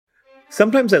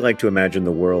Sometimes I like to imagine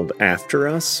the world after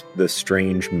us, the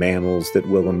strange mammals that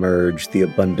will emerge, the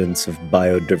abundance of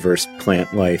biodiverse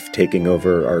plant life taking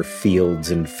over our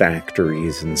fields and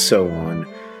factories, and so on.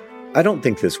 I don't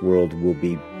think this world will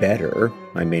be better.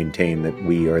 I maintain that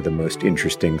we are the most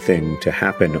interesting thing to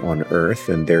happen on Earth,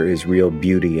 and there is real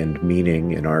beauty and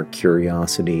meaning in our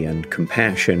curiosity and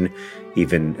compassion,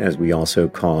 even as we also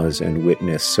cause and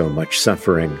witness so much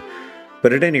suffering.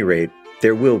 But at any rate,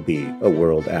 there will be a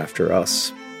world after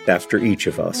us, after each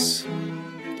of us.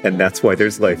 And that's why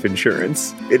there's life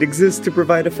insurance. It exists to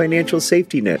provide a financial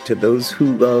safety net to those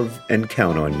who love and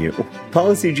count on you.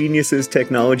 Policy Genius's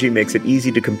technology makes it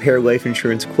easy to compare life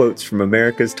insurance quotes from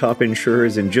America's top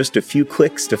insurers in just a few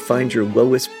clicks to find your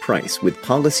lowest price. With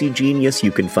Policy Genius,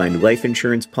 you can find life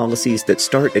insurance policies that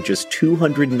start at just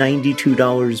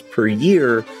 $292 per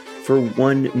year for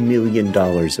 $1 million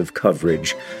of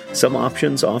coverage. Some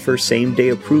options offer same-day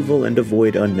approval and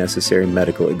avoid unnecessary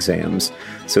medical exams.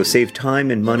 So save time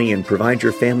and money and provide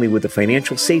your family with a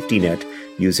financial safety net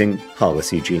using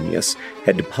Policy Genius.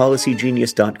 Head to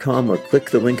policygenius.com or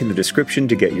click the link in the description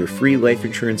to get your free life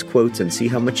insurance quotes and see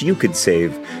how much you could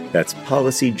save. That's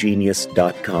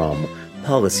policygenius.com.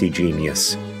 Policy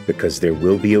Genius, because there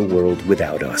will be a world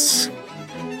without us.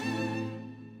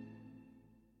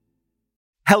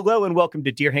 Hello and welcome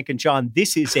to Dear Hank and John.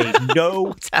 This is a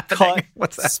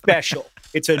no-cut special.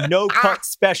 It's a no-cut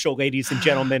special, ladies and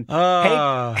gentlemen.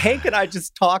 Hank and I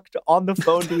just talked on the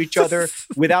phone to each other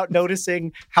without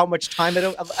noticing how much time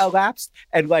it elapsed.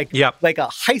 And like a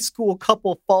high school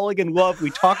couple falling in love, we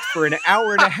talked for an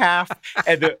hour and a half,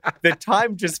 and the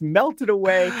time just melted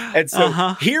away. And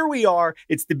so here we are.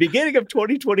 It's the beginning of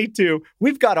 2022.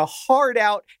 We've got a hard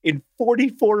out in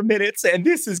 44 minutes, and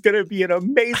this is going to be an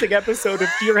amazing episode of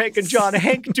Dear Hank and John.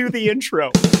 Hank, do the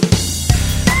intro.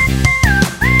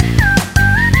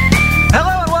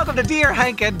 Hello and welcome to Dear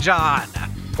Hank and John.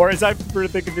 Or as I prefer to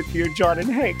think of it, Dear John and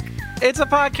Hank. It's a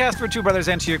podcast where two brothers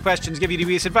answer your questions, give you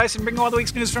dubious advice, and bring you all the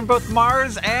week's news from both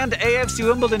Mars and AFC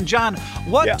Wimbledon. John,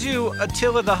 what do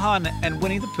Attila the Hun and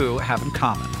Winnie the Pooh have in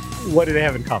common? What do they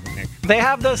have in common, Hank? They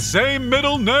have the same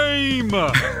middle name.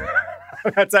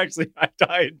 That's actually,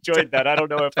 I enjoyed that. I don't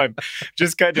know if I'm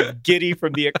just kind of giddy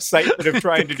from the excitement of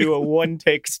trying to do a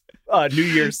one-take New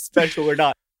Year's special or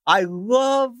not. I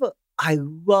love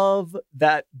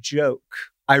that joke.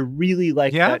 I really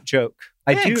like that joke.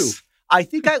 I do. I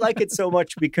think I like it so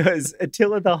much because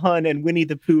Attila the Hun and Winnie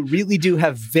the Pooh really do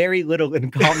have very little in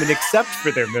common except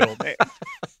for their middle name.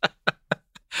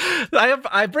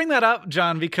 I bring that up,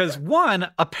 John, because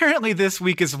one, apparently this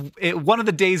week one of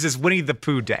the days is Winnie the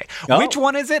Pooh Day. Oh. Which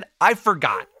one is it? I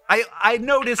forgot. I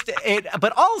noticed it,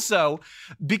 but also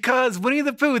because Winnie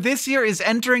the Pooh this year is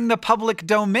entering the public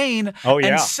domain. Oh, yeah.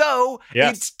 And so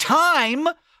it's time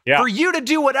for you to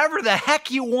do whatever the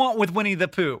heck you want with Winnie the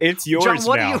Pooh. It's yours,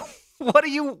 John, now. What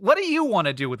do you want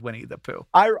to do with Winnie the Pooh?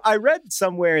 I read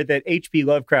somewhere that H.P.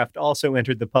 Lovecraft also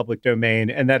entered the public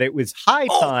domain and that it was high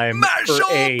time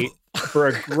for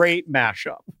a great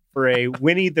mashup, for a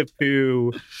Winnie the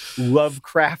Pooh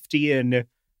Lovecraftian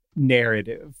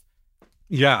narrative.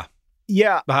 Yeah.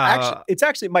 Yeah. It's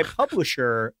actually my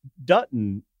publisher,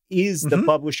 Dutton, is the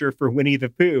publisher for Winnie the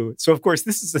Pooh. So, of course,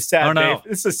 this is a sad day.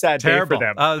 This is a sad day for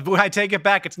them. I take it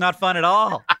back. It's not fun at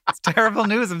all. It's terrible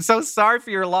news. I'm so sorry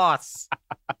for your loss.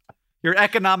 Your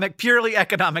purely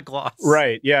economic loss.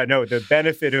 Right. Yeah, no, the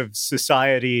benefit of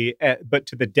society, but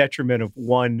to the detriment of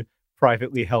one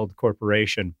privately held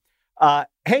corporation.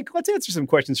 Hank, let's answer some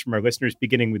questions from our listeners,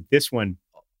 beginning with this one.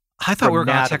 I thought we were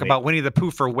going to talk about Winnie the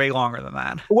Pooh for way longer than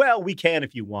that. Well, we can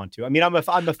if you want to. I mean, I'm a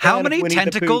fan How many of Winnie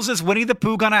tentacles is Winnie the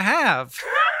Pooh going to have?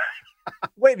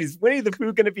 Wait, is Winnie the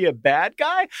Pooh going to be a bad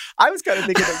guy? I was kind of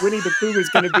thinking that Winnie the Pooh is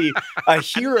going to be a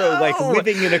hero, like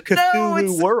living in a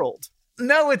Cthulhu world.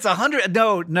 No, it's 100.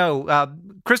 No.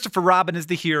 Christopher Robin is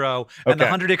the hero, and the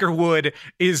 100-Acre Wood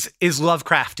is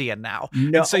Lovecraftian now.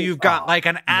 No. And so you've got like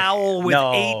an owl with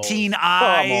 18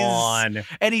 eyes. Come on.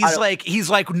 And he's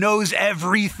like knows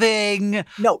everything.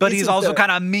 No, but he's also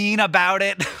kind of mean about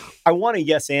it. I want to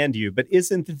yes and you, but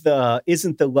isn't the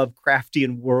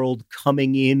Lovecraftian world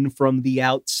coming in from the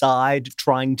outside,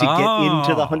 trying to get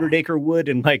into the 100-Acre Wood,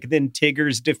 and like then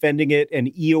Tigger's defending it, and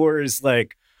Eeyore's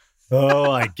like,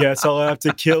 oh, I guess I'll have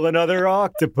to kill another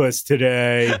octopus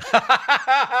today.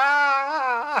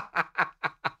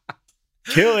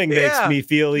 Killing makes me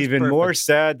feel even more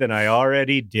sad than I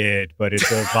already did, but it's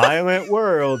a violent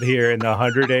world here in the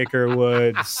 100-Acre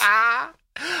Woods.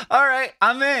 All right,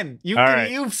 I'm in.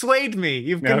 You've swayed me.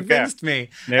 You've convinced me.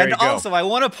 And also, I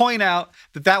want to point out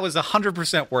that was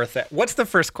 100% worth it. What's the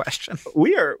first question?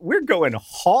 We're going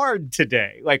hard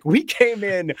today. Like, we came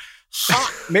in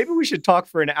hot. Maybe we should talk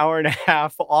for an hour and a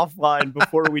half offline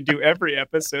before we do every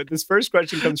episode. This first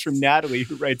question comes from Natalie,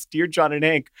 who writes, Dear John and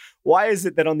Hank, why is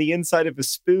it that on the inside of a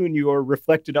spoon you are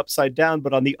reflected upside down,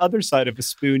 but on the other side of a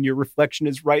spoon your reflection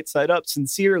is right side up?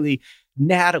 Sincerely,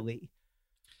 Natalie.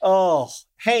 Oh,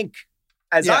 Hank,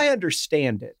 as I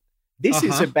understand it, this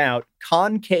is about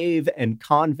concave and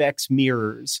convex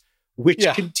mirrors, which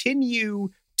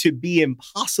continue to be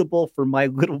impossible for my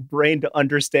little brain to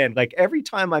understand. Like, every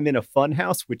time I'm in a fun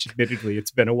house, which admittedly it's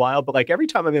been a while, but like every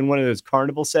time I'm in one of those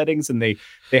carnival settings and they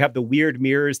have the weird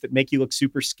mirrors that make you look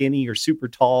super skinny or super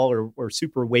tall or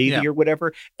super wavy or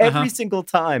whatever, every single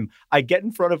time I get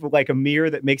in front of like a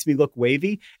mirror that makes me look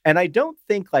wavy, and I don't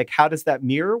think like, how does that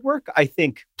mirror work? I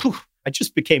think, I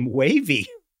just became wavy.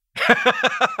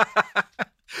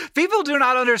 People do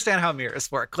not understand how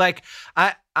mirrors work. Like,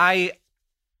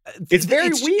 it's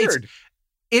very weird.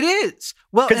 It is.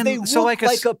 Well, because they look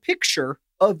like a picture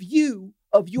of you,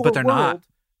 of your world, not.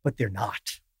 But they're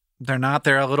not. They're not.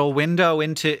 They're a little window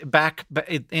into back.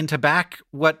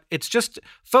 What it's just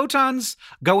photons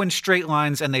go in straight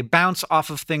lines and they bounce off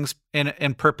of things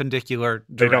in perpendicular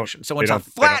direction. So it's a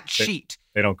flat sheet.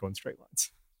 They don't go in straight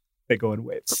lines. They go in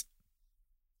waves.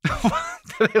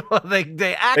 Well,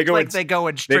 they act like they go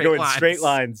in straight lines. They go in straight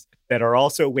lines that are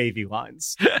also wavy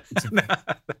lines.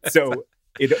 So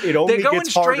it only they go gets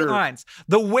in straight harder. Lines.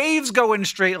 The waves go in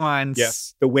straight lines.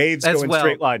 Yes, the waves go in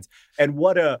straight lines. And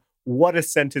what a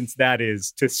sentence that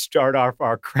is to start off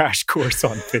our crash course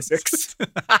on physics.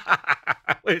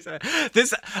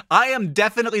 I am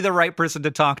definitely the right person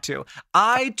to talk to.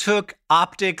 I took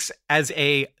optics as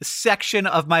a section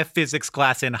of my physics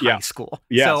class in high school.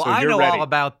 Yeah, so I know all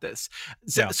about this.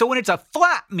 So when it's a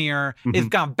flat mirror, it's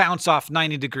going to bounce off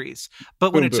 90 degrees.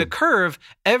 But when it's a curve,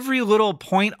 every little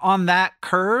point on that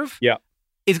curve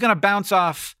is going to bounce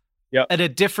off in a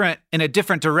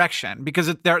different direction,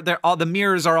 because they're all, the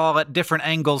mirrors are all at different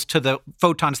angles to the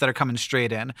photons that are coming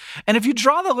straight in. And if you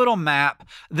draw the little map,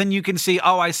 then you can see,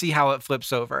 I see how it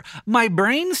flips over. My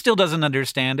brain still doesn't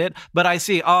understand it, but I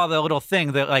see, the little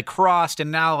thing that like crossed, and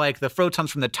now like the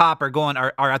photons from the top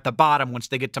are at the bottom once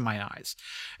they get to my eyes.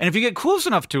 And if you get close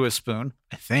enough to a spoon,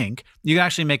 I think you can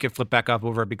actually make it flip back up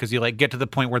over, because you like get to the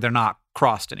point where they're not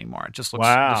crossed anymore. It just looks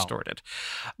distorted.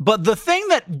 But the thing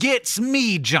that gets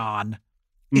me, John,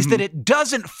 is that it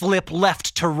doesn't flip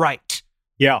left to right.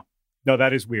 Yeah. No,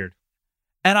 that is weird.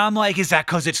 And I'm like, is that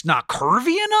because it's not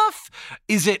curvy enough?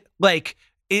 Is it like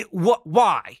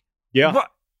why? Yeah.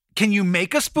 Can you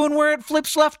make a spoon where it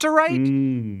flips left to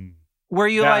right? Where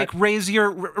you like raise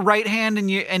your right hand and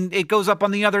it goes up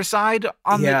on the other side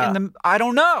I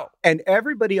don't know. And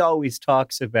everybody always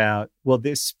talks about, well,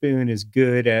 this spoon is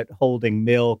good at holding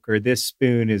milk, or this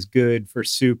spoon is good for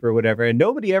soup or whatever. And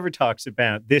nobody ever talks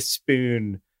about this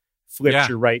spoon flips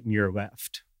your right and your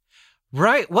left.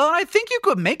 Right. Well, I think you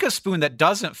could make a spoon that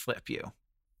doesn't flip you.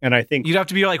 And I think you'd have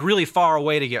to be like really far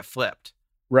away to get flipped.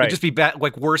 Right. It'd just be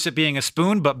like worse at being a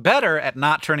spoon, but better at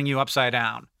not turning you upside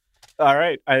down. All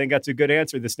right. I think that's a good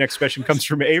answer. This next question comes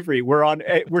from Avery.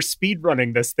 We're speed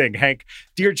running this thing, Hank.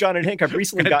 Dear John and Hank, I've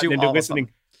recently gotten into listening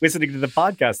to the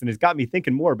podcast, and it's got me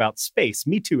thinking more about space.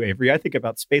 Me too, Avery. I think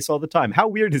about space all the time. How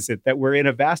weird is it that we're in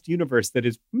a vast universe that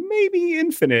is maybe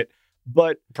infinite,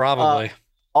 but probably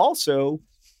also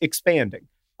expanding?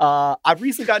 I've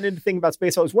recently gotten into thinking about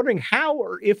space. I was wondering how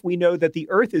or if we know that the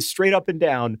Earth is straight up and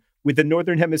down, with the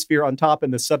northern hemisphere on top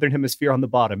and the southern hemisphere on the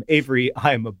bottom. Avery,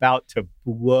 I am about to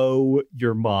blow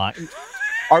your mind.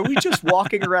 Are we just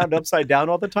walking around upside down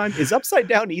all the time? Is upside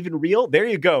down even real? There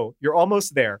you go. You're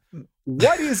almost there.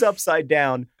 What is upside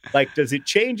down? Like, does it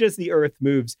change as the Earth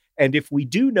moves? And if we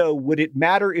do know, would it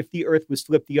matter if the Earth was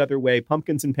flipped the other way?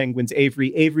 Pumpkins and penguins,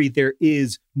 Avery, there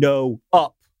is no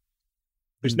up.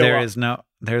 There's no up.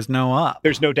 There's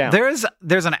no down.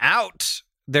 There's an out.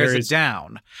 There's a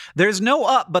down. There's no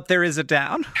up, but there is a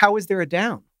down. How is there a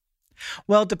down?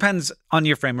 Well, it depends on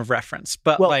your frame of reference.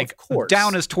 But of course,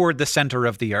 down is toward the center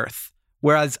of the Earth,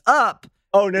 whereas up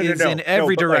is in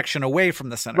every direction away from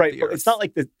the center of the Earth.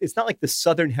 It's not like the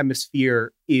southern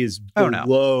hemisphere is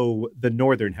below the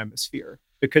northern hemisphere,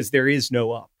 because there is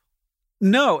no up.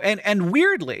 No, and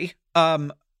weirdly,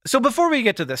 so before we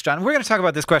get to this, John, we're going to talk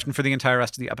about this question for the entire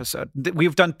rest of the episode. We're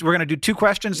going to do two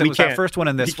questions. It was our first one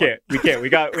and this one. We can't. We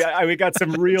got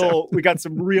some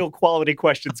real quality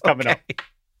questions coming up.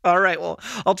 All right. Well,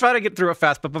 I'll try to get through it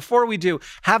fast. But before we do,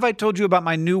 have I told you about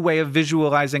my new way of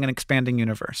visualizing an expanding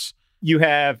universe? you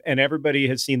have, and everybody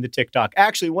has seen the TikTok.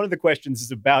 Actually, one of the questions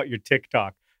is about your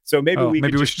TikTok. So maybe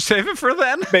we should save it for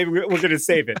then. Maybe we're going to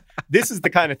save it. This is the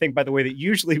kind of thing, by the way, that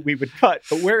usually we would cut,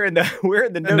 but we're in the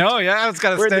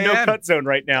no cut zone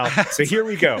right now. So here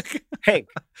we go. Hank.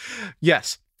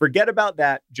 Yes. Forget about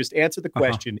that. Just answer the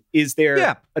question. Is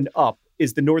there an up?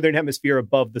 Is the northern hemisphere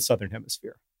above the southern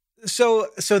hemisphere? So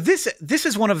this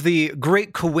is one of the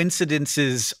great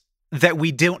coincidences that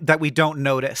we don't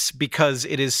notice because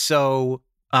it is so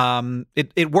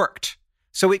it worked.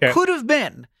 So it could have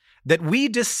been that we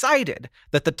decided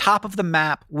that the top of the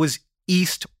map was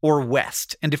east or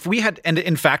west. And if we had, and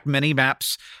in fact, many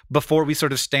maps before we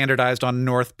sort of standardized on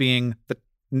north being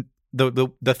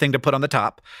the thing to put on the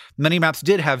top, many maps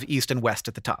did have east and west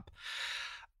at the top.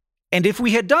 And if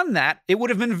we had done that, it would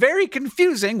have been very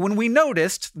confusing when we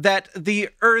noticed that the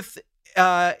Earth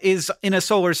is in a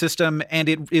solar system and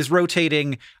it is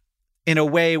rotating in a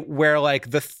way where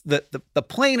like the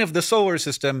plane of the solar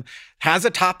system has a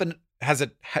top and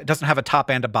doesn't have a top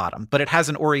and a bottom, but it has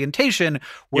an orientation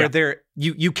where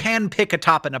you can pick a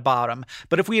top and a bottom.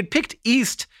 But if we had picked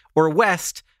east or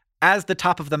west as the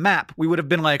top of the map, we would have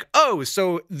been like, oh,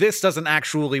 so this doesn't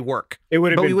actually work. We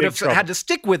would have had to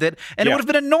stick with it, and it would have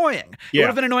been annoying. It would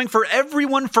have been annoying for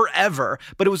everyone forever,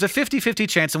 but it was a 50-50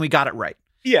 chance, and we got it right.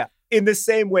 Yeah. In the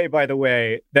same way, by the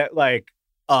way, that like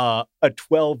a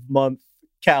 12-month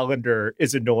calendar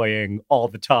is annoying all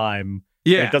the time.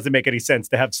 Yeah. It doesn't make any sense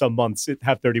to have some months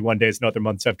have 31 days and other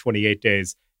months have 28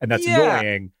 days. And that's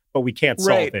annoying, but we can't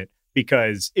solve it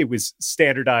because it was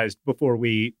standardized before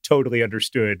we totally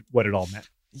understood what it all meant.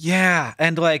 Yeah.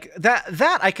 And like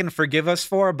that I can forgive us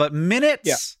for, but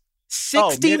minutes,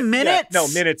 60 minutes? Yeah.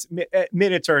 No,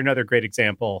 minutes are another great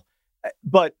example.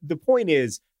 But the point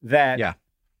is that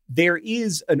there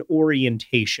is an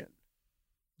orientation,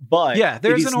 but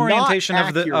there's an orientation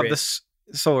of the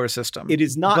solar system. It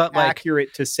is not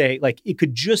accurate to say like it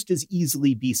could just as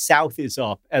easily be south is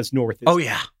up as north is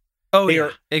up.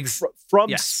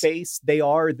 From space, they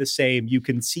are the same. You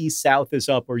can see south is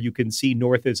up or you can see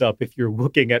north is up if you're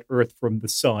looking at Earth from the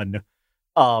sun.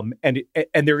 And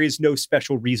there is no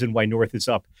special reason why north is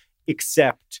up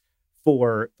except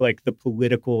for like the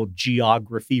political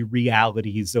geography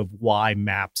realities of why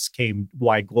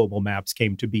global maps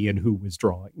came to be and who was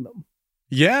drawing them.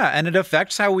 Yeah, and it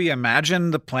affects how we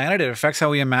imagine the planet. It affects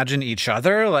how we imagine each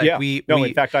other.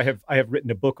 In fact, I have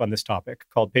written a book on this topic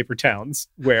called Paper Towns,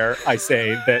 where I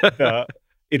say that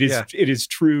it is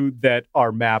true that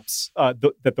our maps,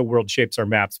 that the world shapes our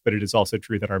maps, but it is also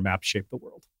true that our maps shape the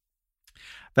world.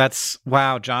 That's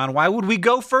wow, John. Why would we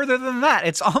go further than that?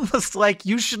 It's almost like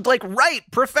you should write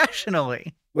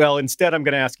professionally. Well, instead, I'm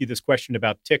going to ask you this question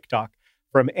about TikTok.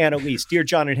 From Annalise. Dear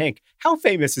John and Hank, how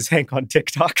famous is Hank on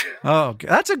TikTok? Oh,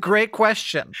 that's a great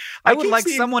question. I would like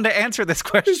someone to answer this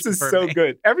question. This is so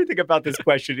good. Everything about this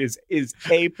question is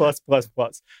A+++.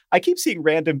 I keep seeing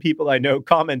random people I know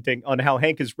commenting on how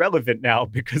Hank is relevant now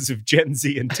because of Gen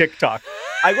Z and TikTok.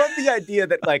 I love the idea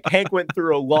that Hank went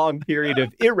through a long period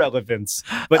of irrelevance,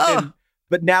 but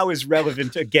now is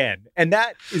relevant again. And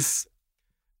that is...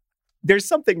 There's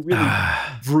something really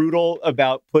brutal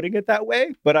about putting it that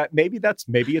way, but maybe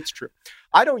it's true.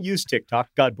 I don't use TikTok.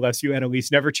 God bless you,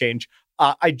 Annalise. Never change.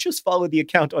 I just follow the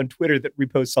account on Twitter that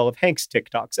reposts all of Hank's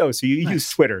TikToks. Oh, so you use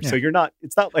Twitter. Yeah. So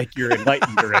it's not like you're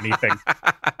enlightened or anything.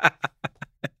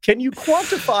 Can you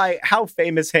quantify how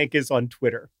famous Hank is on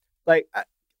Twitter?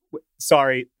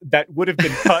 Sorry, that would have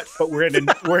been cut, but we're in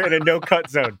a no cut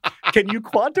zone. Can you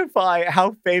quantify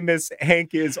how famous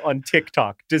Hank is on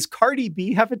TikTok? Does Cardi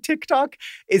B have a TikTok?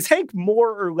 Is Hank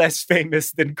more or less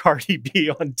famous than Cardi B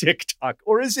on TikTok?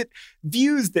 Or is it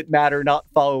views that matter, not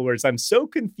followers? I'm so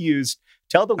confused.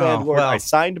 Tell the landlord I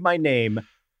signed my name,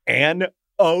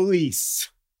 Annalise.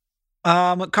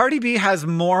 Cardi B has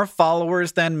more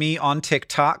followers than me on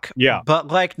TikTok. Yeah. But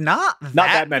not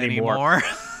that many more.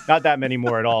 Not that many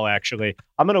more at all, actually.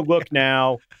 I'm going to look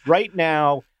now. Right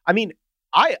now, I mean,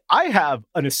 I have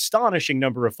an astonishing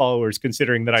number of followers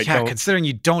considering that I don't. Considering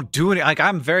you don't do any.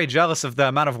 I'm very jealous of the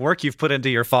amount of work you've put into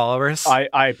your followers.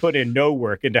 I put in no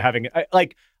work into having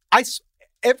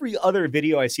every other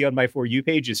video I see on my For You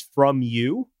page is from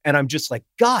you. And I'm just like,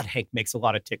 God, Hank makes a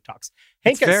lot of TikToks.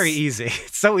 It's very easy.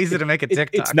 It's so easy to make a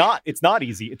TikTok. It's not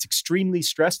easy. It's extremely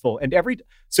stressful. And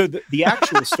so the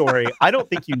actual story, I don't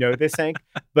think you know this, Hank,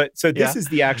 but so this is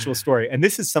the actual story. And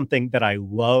this is something that I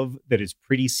love that is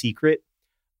pretty secret.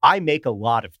 I make a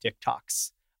lot of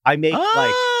TikToks. I make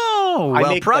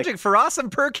Project for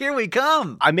Awesome Perk, here we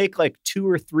come. I make 2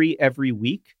 or 3 every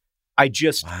week. I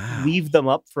just leave them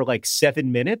up for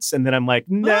 7 minutes and then I'm like,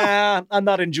 nah, I'm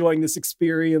not enjoying this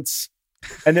experience.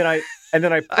 and then I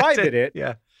private it.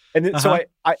 Yeah. And then so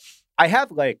I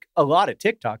have like a lot of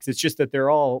TikToks. It's just that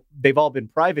they've all been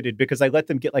privated because I let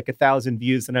them get like 1,000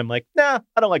 views and I'm like, nah,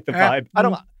 I don't like the vibe.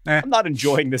 I'm not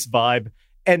enjoying this vibe.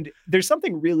 And there's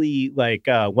something really like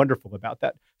wonderful about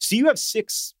that. So you have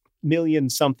 6 million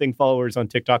something followers on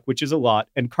TikTok, which is a lot.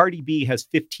 And Cardi B has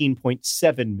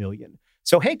 15.7 million.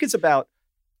 So Hank is about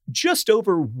just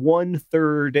over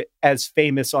 1/3 as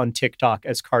famous on TikTok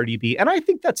as Cardi B. And I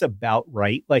think that's about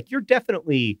right. Like you're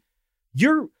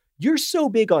so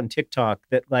big on TikTok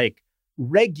that like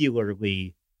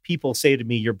regularly people say to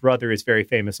me, your brother is very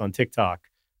famous on TikTok,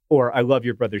 or I love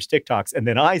your brother's TikToks. And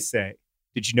then I say,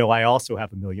 did you know I also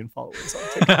have 1 million followers on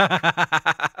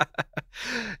TikTok?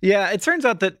 Yeah, it turns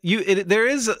out that there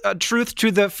is a truth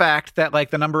to the fact that like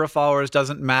the number of followers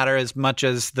doesn't matter as much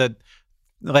as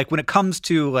like when it comes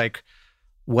to like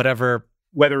whether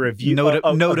a view,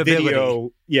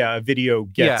 notability. A video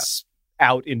gets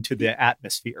out into the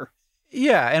atmosphere.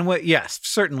 Yeah, and yes,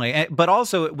 certainly. But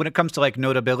also when it comes to like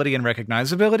notability and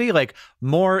recognizability, like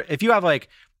if you have like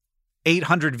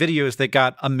 800 videos that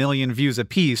got 1 million views a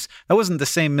piece, that wasn't the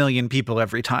same million people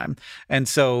every time. And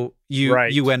so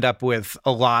you end up with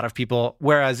a lot of people.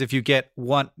 Whereas if you get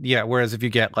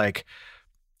like,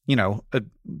 you know,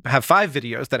 have 5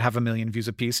 videos that have 1 million views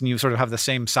a piece and you sort of have the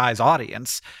same size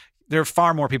audience, there are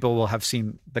far more people will have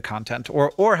seen the content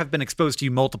or have been exposed to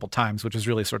you multiple times, which is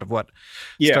really sort of what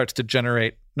starts to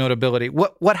generate notability.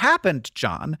 What happened,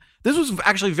 John? This was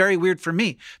actually very weird for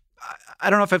me. I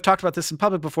don't know if I've talked about this in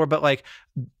public before, but like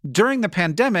during the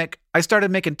pandemic, I started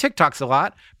making TikToks a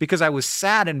lot because I was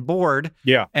sad and bored.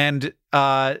 Yeah. And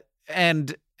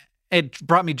it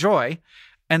brought me joy.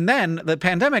 And then the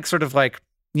pandemic sort of like,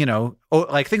 you know,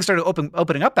 like things started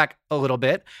opening up back a little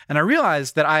bit. And I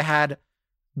realized that I had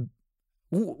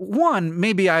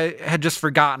maybe I had just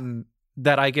forgotten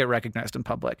that I get recognized in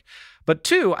public, but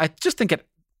 2, I just think it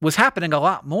was happening a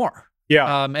lot more.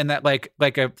 Yeah. And that like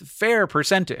a fair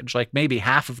percentage, like maybe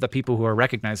half of the people who are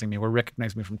recognizing me were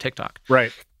recognizing me from TikTok.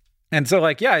 Right. And so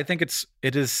like, yeah, I think it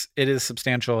is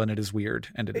substantial and it is weird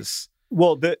and it is.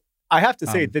 Well, I have to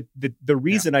say that the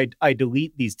reason I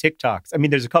delete these TikToks, I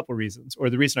mean, there's a couple reasons, or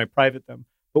the reason I private them,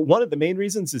 but one of the main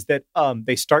reasons is that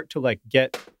they start to like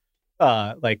get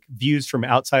like views from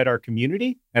outside our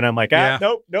community. And I'm like,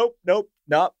 nope.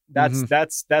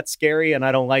 That's scary. And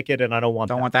I don't like it. And I don't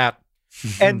want that.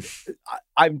 And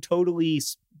I'm totally,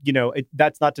 you know,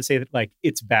 that's not to say that like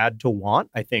it's bad to want.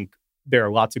 I think there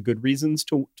are lots of good reasons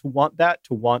to want that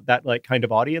like kind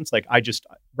of audience. Like I just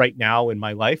right now in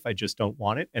my life, I just don't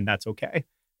want it. And that's okay.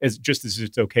 As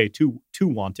it's okay to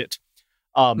want it.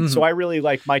 So I really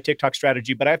like my TikTok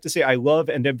strategy, but I have to say I love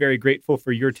and am very grateful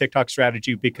for your TikTok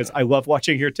strategy because I love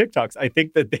watching your TikToks. I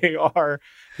think that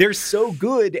they're so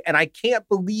good. And I can't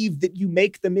believe that you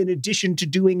make them in addition to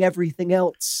doing everything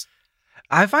else.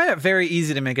 I find it very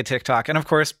easy to make a TikTok. And of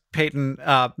course, Peyton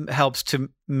helps to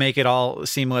make it all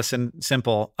seamless and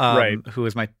simple, who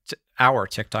is our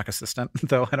TikTok assistant,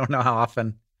 though I don't know how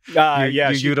often you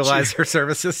utilize her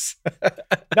services.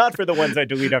 Not for the ones I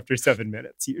delete after 7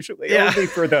 minutes, usually. Yeah.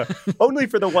 Only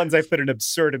for the ones I put an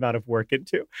absurd amount of work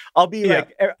into. I'll be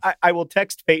like, I will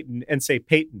text Peyton and say,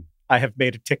 Peyton, I have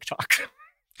made a TikTok.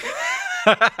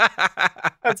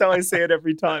 That's how I say it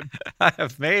every time. I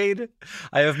have made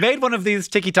one of these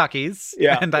TikTokies.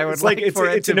 Yeah, and I would like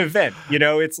it's an event. You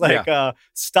know, it's like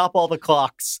stop all the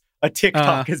clocks. A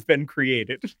TikTok has been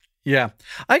created. Yeah,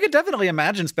 I could definitely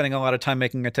imagine spending a lot of time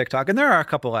making a TikTok, and there are a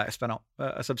couple I spent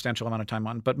a substantial amount of time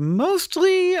on, but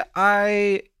mostly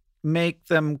I make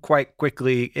them quite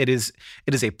quickly. It is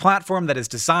a platform that is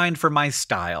designed for my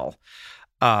style.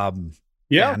 And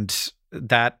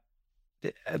that.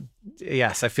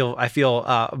 Yes, I feel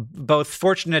both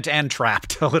fortunate and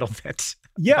trapped a little bit.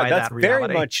 Yeah,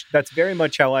 that's very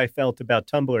much how I felt about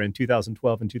Tumblr in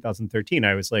 2012 and 2013.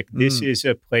 I was like, this is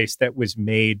a place that was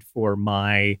made for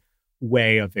my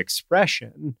way of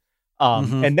expression.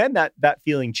 And then that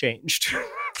feeling changed.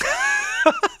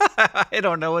 I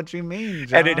don't know what you mean,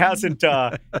 John. And it hasn't,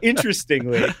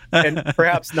 interestingly, and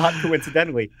perhaps not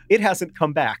coincidentally, it hasn't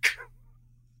come back.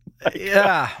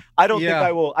 I don't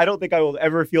think I will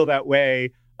ever feel that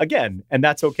way again, and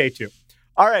that's okay too.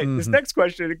 All right, this next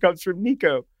question, it comes from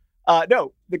Nico.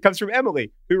 It comes from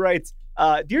Emily, who writes,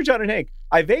 Dear John and Hank,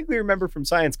 I vaguely remember from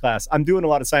science class, I'm doing a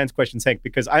lot of science questions, Hank,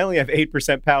 because I only have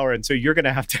 8% power, and so you're going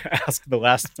to have to ask the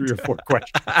last 3 or 4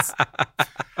 questions.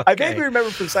 Okay. I vaguely remember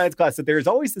from science class that there is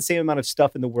always the same amount of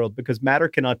stuff in the world because matter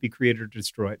cannot be created or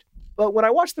destroyed. But when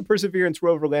I watched the Perseverance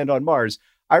rover land on Mars,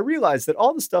 I realized that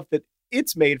all the stuff that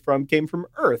it's made from came from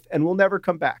Earth and will never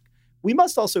come back. we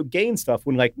must also gain stuff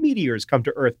when like meteors come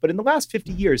to Earth. But in the last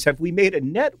 50 years, have we made a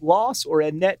net loss or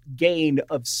a net gain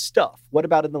of stuff? What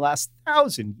about in the last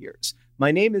 1,000 years?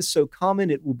 My name is so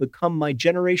common, it will become my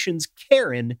generation's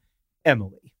Karen,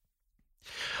 Emily.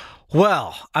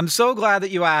 Well, I'm so glad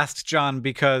that you asked, John,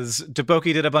 because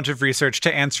Deboki did a bunch of research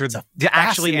to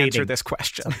actually answer this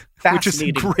question, which is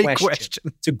a great question.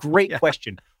 It's a great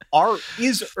question.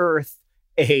 Is Earth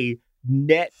a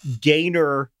net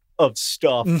gainer of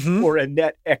stuff or a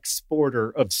net exporter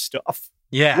of stuff?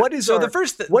 Yeah. What is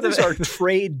our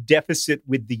trade deficit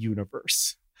with the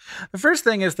universe? The first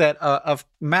thing is that of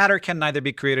matter can neither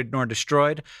be created nor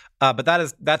destroyed, but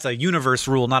that's a universe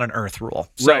rule, not an Earth rule.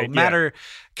 So matter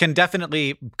can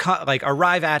definitely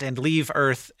arrive at and leave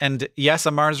Earth, and yes,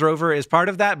 a Mars rover is part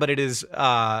of that, but it is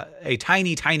a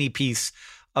tiny, tiny piece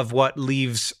of what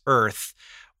leaves Earth,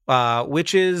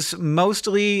 which is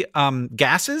mostly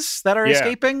gases that are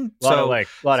escaping. A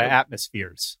lot of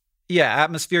atmospheres. Yeah,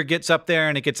 atmosphere gets up there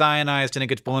and it gets ionized and it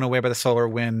gets blown away by the solar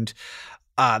wind.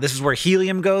 This is where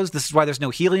helium goes. This is why there's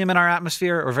no helium in our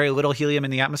atmosphere, or very little helium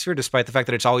in the atmosphere, despite the fact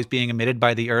that it's always being emitted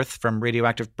by the Earth from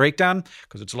radioactive breakdown,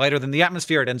 because it's lighter than the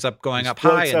atmosphere. It ends up going up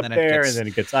high, and then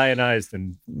it gets ionized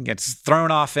and gets thrown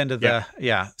off into the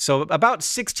So about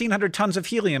 1,600 tons of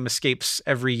helium escapes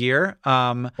every year.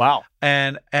 Wow.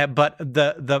 But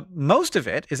the most of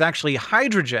it is actually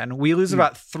hydrogen. We lose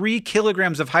about 3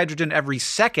 kilograms of hydrogen every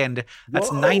second.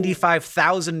 That's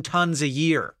 95,000 tons a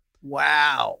year.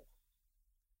 Wow.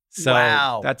 So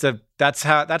that's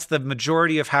the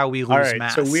majority of how we lose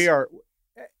mass. So we are,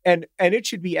 and it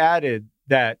should be added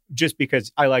that, just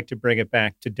because I like to bring it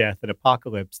back to death and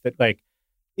apocalypse, that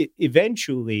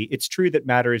eventually it's true that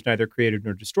matter is neither created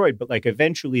nor destroyed, but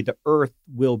eventually the Earth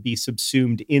will be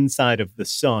subsumed inside of the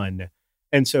sun.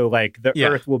 And so the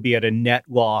Earth will be at a net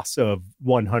loss of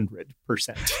 100%.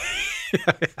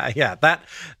 That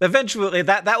eventually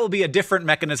that will be a different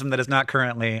mechanism that is not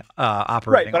currently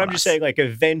operating. Right, but I'm just saying,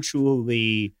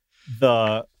 eventually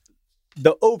the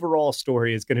overall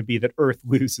story is going to be that Earth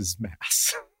loses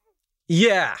mass.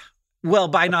 Yeah, well,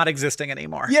 by not existing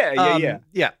anymore. Yeah.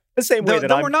 The same way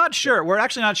we're not sure. We're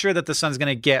actually not sure that the sun's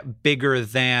going to get bigger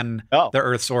than the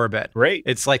Earth's orbit. Great.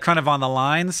 It's kind of on the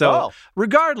line. So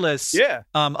regardless, a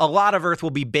lot of Earth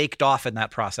will be baked off in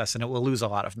that process, and it will lose a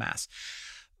lot of mass.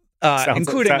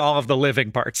 Including all of the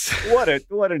living parts. What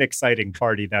an exciting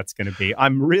party that's going to be.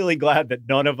 I'm really glad that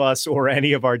none of us or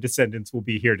any of our descendants will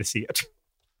be here to see it.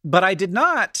 But I did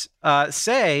not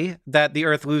say that the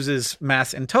Earth loses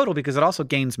mass in total, because it also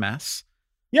gains mass.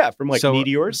 Yeah, from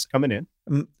meteors coming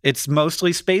in. It's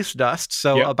mostly space dust.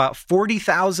 So about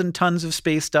 40,000 tons of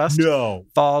space dust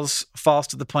falls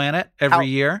to the planet every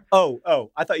year. Oh,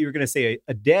 I thought you were going to say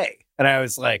a day. And I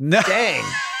was like, no. Dang.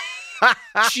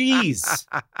 Jeez.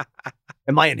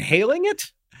 Am I inhaling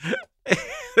it?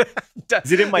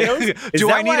 Is it in my nose?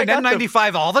 Do I need an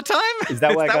N95 all the time? Is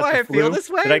that why I feel this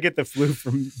way? Did I get the flu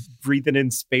from breathing in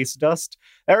space dust?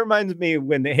 That reminds me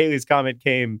when the Halley's Comet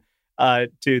came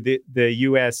to the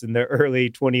U.S. in the early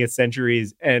 20th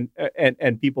centuries, and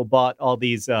people bought all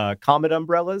these comet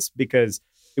umbrellas because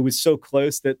it was so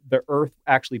close that the Earth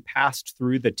actually passed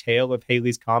through the tail of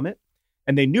Halley's Comet.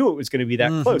 And they knew it was going to be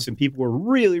that close, and people were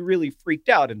really, really freaked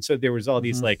out. And so there was all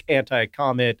these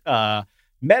anti-comet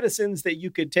medicines that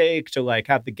you could take to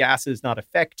have the gases not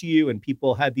affect you. And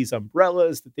people had these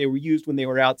umbrellas that they were used when they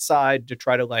were outside to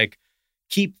try to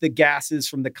keep the gases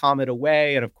from the comet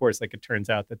away. And of course, it turns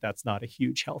out that that's not a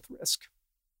huge health risk,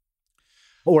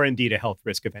 or indeed a health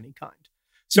risk of any kind.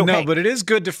 So but it is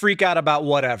good to freak out about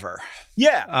whatever.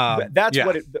 Yeah, that's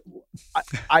what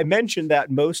I mentioned that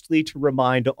mostly to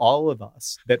remind all of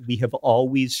us that we have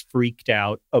always freaked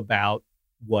out about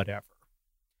whatever.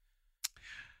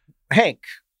 Hank.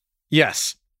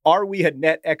 Yes. Are we a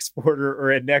net exporter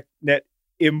or a net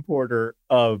importer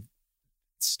of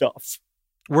stuff?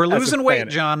 We're losing weight,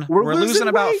 John. We're losing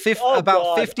about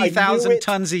 50,000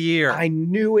 tons a year. I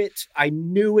knew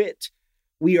it.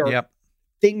 We are. Yep.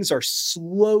 Things are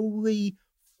slowly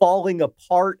falling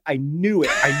apart. I knew it.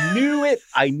 I knew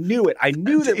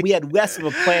that we had less of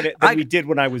a planet than we did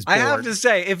when I was born. I have to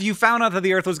say, if you found out that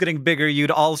the Earth was getting bigger,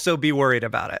 you'd also be worried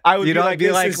about it. I would be like,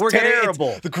 this is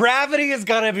terrible. The gravity is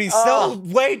going to be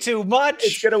way too much.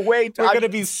 It's going to We're going to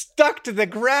be stuck to the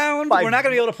ground. We're not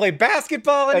going to be able to play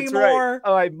basketball anymore.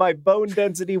 Right. My bone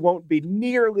density won't be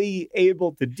nearly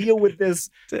able to deal with this.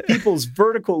 People's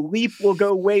vertical leap will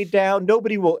go way down.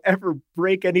 Nobody will ever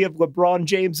break any of LeBron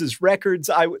James's records.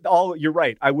 You're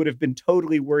right. I would have been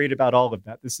totally worried about all of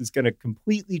that. This is going to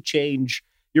completely change.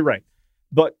 You're right.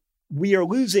 But we are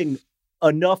losing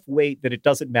enough weight that it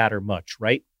doesn't matter much,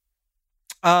 right?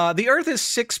 The Earth is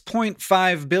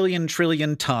 6.5 billion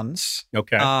trillion tons.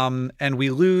 Okay. And we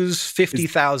lose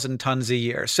 50,000 tons a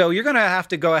year. So you're going to have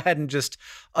to go ahead and just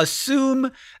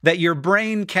assume that your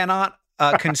brain cannot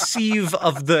conceive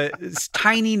of the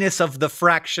tininess of the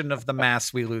fraction of the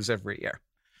mass we lose every year.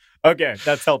 Okay,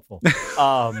 that's helpful.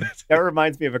 That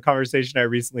reminds me of a conversation I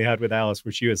recently had with Alice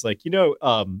where she was like,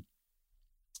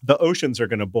 the oceans are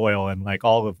going to boil and like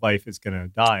all of life is going to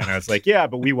die. And I was like, yeah,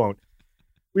 but we won't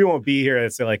be here.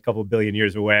 It's like a couple billion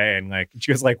years away. And like,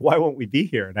 she was like, why won't we be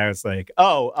here? And I was like,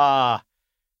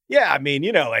 yeah, I mean,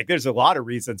 like there's a lot of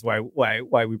reasons why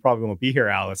we probably won't be here,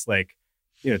 Alice. Like,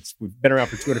 we've been around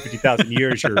for 250,000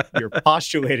 years. You're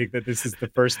postulating that this is the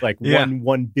first like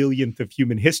 1/1000th of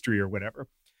human history or whatever.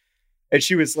 And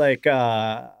she was like,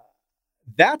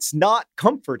 that's not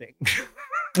comforting.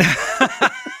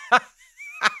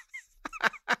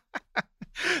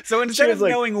 So instead of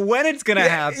like, knowing when it's going to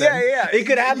happen, it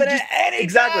could happen at any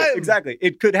time. Exactly.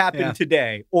 It could happen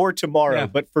today or tomorrow,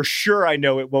 but for sure I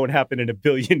know it won't happen in a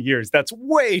billion years. That's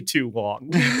way too long.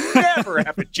 We never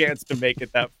have a chance to make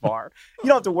it that far. You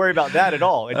don't have to worry about that at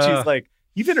all. And she's like,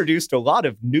 you've introduced a lot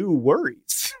of new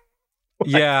worries.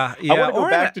 I want to go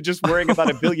back to just worrying about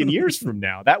a billion years from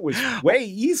now. That was way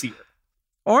easier.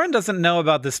 Oren doesn't know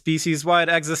about the species-wide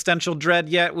existential dread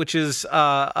yet, which is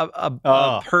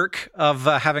a perk of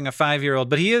having a 5-year-old.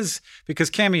 But he is,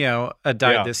 because Cameo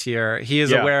died this year, he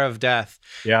is aware of death.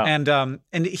 Yeah.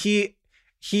 And he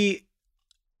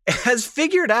has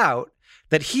figured out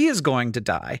that he is going to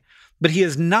die, but he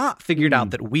has not figured out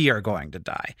that we are going to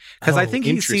die. Because I think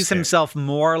he sees himself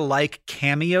more like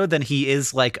Cameo than he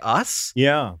is like us.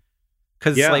 Yeah.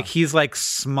 Because like he's like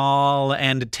small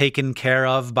and taken care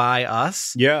of by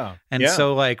us. Yeah. And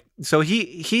so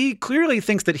he clearly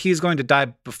thinks that he's going to die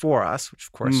before us, which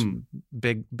of course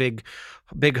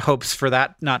big hopes for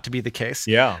that not to be the case.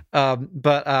 Yeah.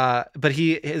 But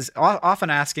he is often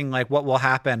asking like what will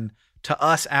happen to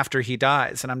us after he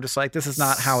dies. And I'm just like, this is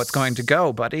not how it's going to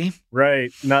go, buddy.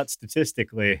 Right. Not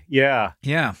statistically. Yeah.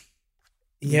 Yeah.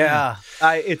 Yeah.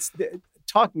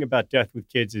 Talking about death with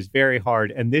kids is very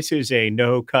hard, and this is a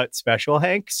no-cut special,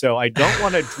 Hank, so I don't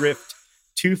want to drift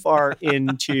too far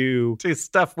into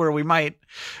stuff where we might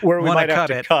have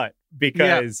to cut,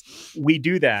 because we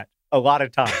do that a lot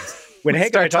of times. When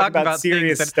Hank and I talk about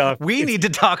serious stuff, we need to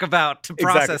talk about to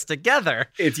process together.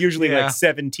 It's usually like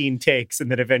 17 takes,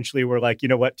 and then eventually we're like, you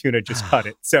know what, Tuna, just cut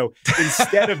it. So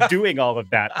instead of doing all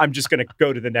of that, I'm just going to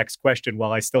go to the next question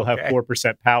while I still have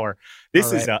 4% power.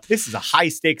 This is a high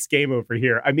stakes game over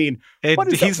here. I mean,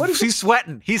 he's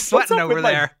sweating. He's sweating over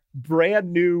there.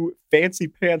 Brand new fancy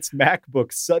pants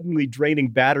MacBook suddenly draining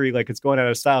battery like it's going out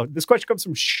of style. This question comes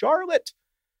from Charlotte.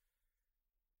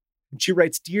 And she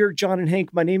writes, Dear John and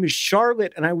Hank, my name is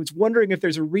Charlotte, and I was wondering if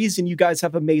there's a reason you guys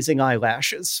have amazing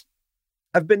eyelashes.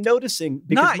 I've been noticing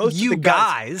because not most you of the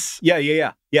guys. Yeah,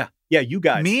 you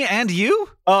guys. Me and you?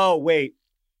 Oh, wait.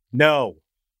 No.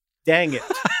 Dang it.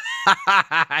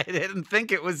 I didn't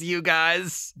think it was you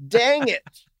guys. Dang it.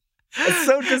 It's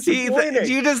so disappointing.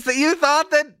 You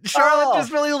thought that Charlotte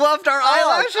just really loved our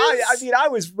eyelashes? I mean, I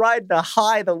was riding a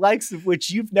high the likes of which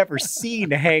you've never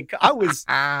seen, Hank. I was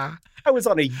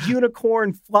on a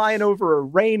unicorn flying over a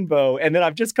rainbow, and then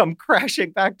I've just come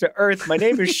crashing back to Earth. My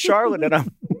name is Charlotte, and I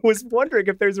was wondering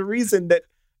if there's a reason that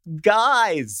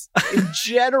guys in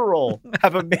general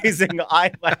have amazing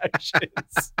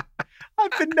eyelashes.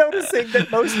 I've been noticing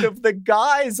that most of the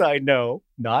guys I know,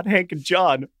 not Hank and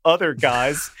John, other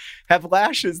guys, have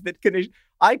lashes that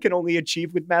I can only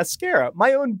achieve with mascara.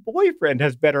 My own boyfriend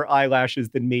has better eyelashes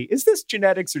than me. Is this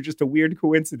genetics or just a weird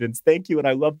coincidence? Thank you, and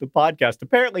I love the podcast.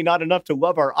 Apparently not enough to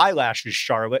love our eyelashes,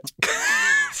 Charlotte.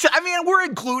 I mean, we're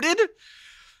included.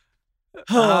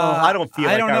 I don't feel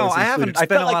like I was included. I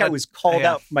felt like I was called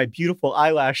out for my beautiful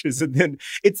eyelashes. And then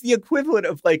it's the equivalent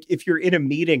of like if you're in a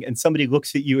meeting and somebody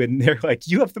looks at you and they're like,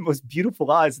 you have the most beautiful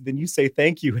eyes. And then you say,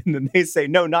 thank you. And then they say,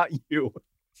 no, not you.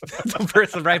 The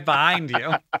person right behind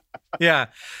you. Yeah.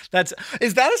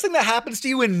 Is that a thing that happens to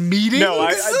you in meetings? No,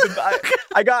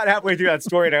 I got halfway through that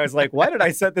story and I was like, why did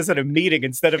I set this at a meeting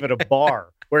instead of at a bar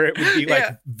where it would be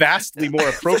like vastly more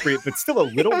appropriate, but still a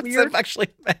little weird? Actually.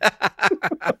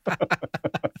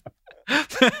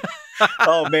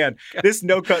 Oh man, this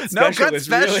no-cut special is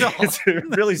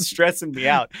really stressing me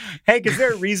out. Hank, is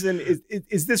there a reason?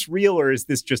 Is this real or is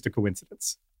this just a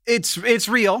coincidence? It's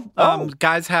real.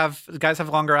 Guys have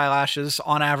longer eyelashes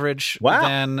on average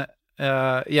than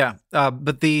but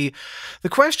the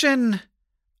question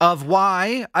of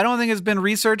why, I don't think has been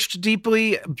researched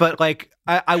deeply, but like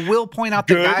I will point out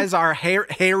that guys are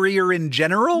hairier in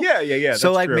general. Yeah.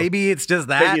 So like true. maybe it's just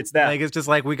that. Maybe it's that. Like it's just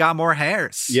like we got more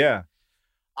hairs. Yeah.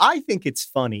 I think it's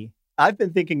funny. I've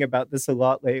been thinking about this a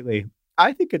lot lately.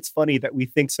 I think it's funny that we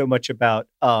think so much about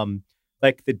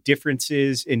like the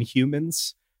differences in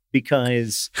humans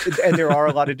because, and there are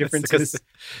a lot of differences,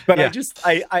 but yeah.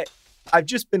 I've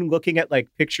just been looking at like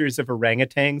pictures of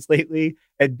orangutans lately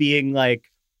and being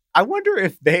like, I wonder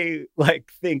if they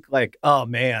like think like, oh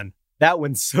man, that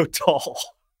one's so tall.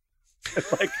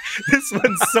 Like this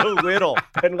one's so little,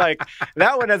 and like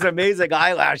that one has amazing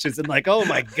eyelashes, and like, oh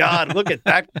my god, look at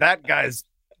that guy's,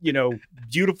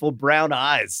 beautiful brown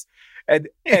eyes, and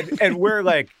we're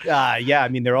like, yeah, I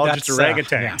mean, they're all just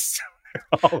orangutans.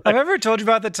 Like, I've ever told you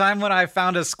about the time when I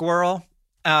found a squirrel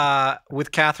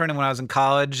with Catherine, and when I was in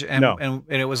college, and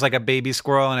it was like a baby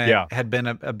squirrel, and it had been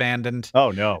abandoned.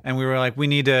 Oh no! And we were like, we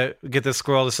need to get this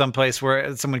squirrel to some place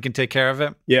where someone can take care of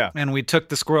it. Yeah. And we took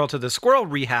the squirrel to the squirrel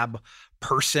rehab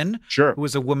person, sure, who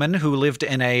was a woman who lived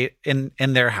in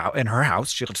her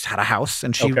house. She just had a house,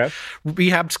 and she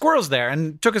rehabbed squirrels there,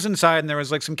 and took us inside, and there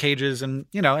was like some cages, and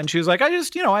and she was like,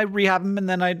 I rehab them, and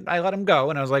then I let them go,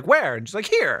 and I was like, where? And she's like,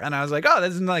 here, and I was like, oh,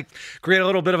 this is like create a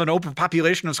little bit of an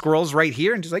overpopulation of squirrels right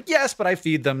here, and she's like, yes, but I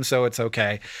feed them, so it's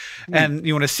okay, and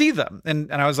you want to see them,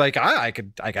 and I was like, I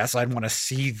guess I'd want to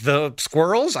see the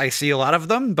squirrels. I see a lot of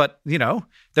them, but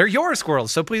they're your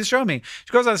squirrels, so please show me.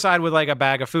 She goes outside with like a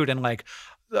bag of food and like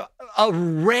a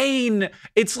rain.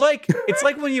 It's like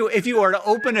if you were to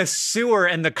open a sewer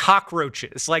and the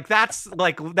cockroaches, like that's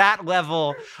like that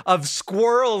level of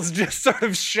squirrels just sort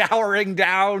of showering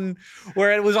down,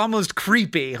 where it was almost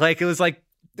creepy. Like it was like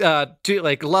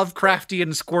like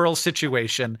Lovecraftian squirrel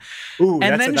situation. Ooh,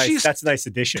 that's a nice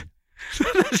addition.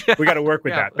 We got to work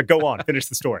with that. But go on, finish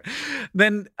the story.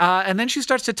 Then and then she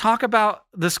starts to talk about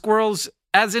the squirrels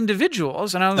as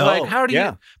individuals, and I was like, how do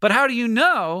you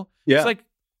know? Yeah. It's like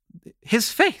his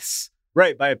face.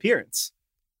 Right, by appearance.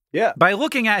 Yeah. By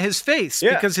looking at his face,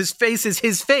 because his face is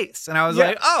his face. And I was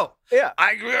like, oh. Yeah.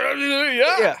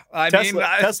 Yeah.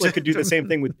 Tesla could do the same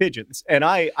thing with pigeons. And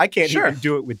I can't even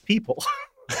do it with people.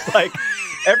 Like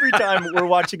every time we're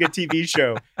watching a TV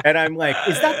show and I'm like,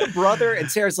 is that the brother? And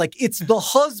Sarah's like, it's the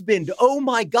husband. Oh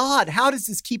my God. How does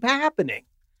this keep happening?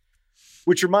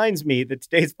 Which reminds me that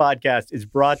today's podcast is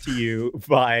brought to you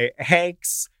by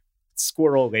Hank's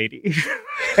Squirrel Lady.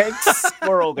 Hank's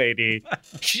Squirrel Lady.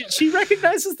 She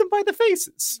recognizes them by the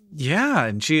faces. Yeah,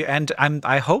 and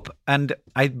I hope and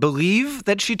I believe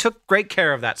that she took great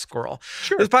care of that squirrel.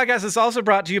 Sure. This podcast is also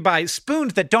brought to you by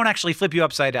spoons that don't actually flip you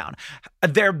upside down.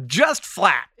 They're just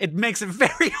flat. It makes it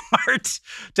very hard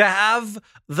to have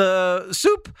the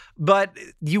soup, but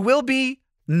you will be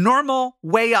normal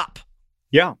way up.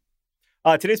 Yeah.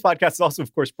 Today's podcast is also,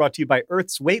 of course, brought to you by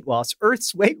Earth's Weight Loss.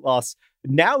 Earth's Weight Loss,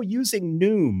 now using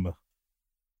Noom.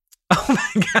 Oh,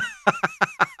 my God.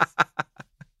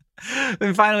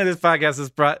 And finally, this podcast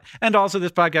is brought,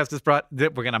 we're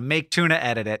going to make Tuna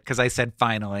edit it, because I said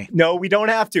finally. No, we don't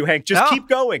have to, Hank. Just keep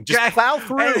going. Just plow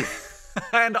through.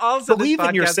 And also, believe this podcast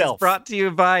in yourself. is brought to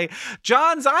you by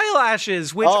John's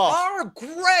eyelashes, which are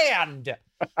grand.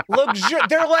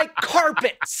 They're like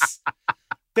carpets.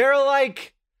 They're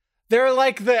like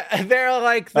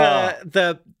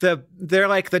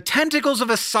the tentacles of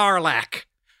a sarlacc.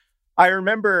 I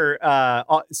remember,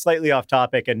 slightly off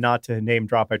topic and not to name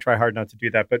drop, I try hard not to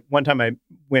do that, but one time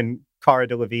when Cara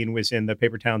Delevingne was in the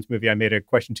Paper Towns movie, I made a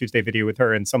Question Tuesday video with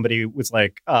her, and somebody was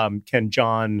like,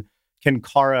 can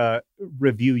Cara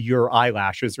review your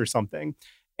eyelashes or something?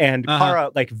 And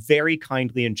Cara, like, very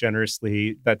kindly and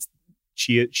generously,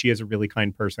 she is a really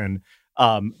kind person,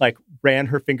 like ran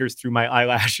her fingers through my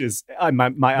eyelashes,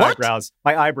 my eyebrows,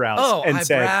 and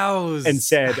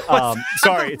said,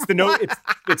 sorry, it's the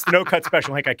no cut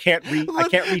special. Like I can't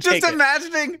retake just it.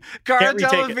 Imagining Cara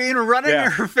Delevingne running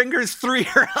her fingers through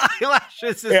your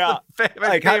eyelashes.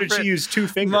 Like how did she use two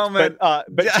fingers? Moment.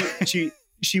 But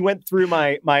she went through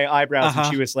my eyebrows and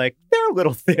she was like, they're a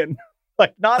little thin.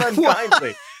 Like not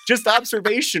unkindly, just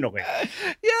observationally.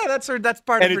 Yeah, that's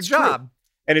part of her job. True.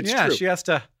 And it's true. She has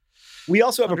to. We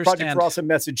also have a Project for Awesome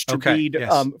message to read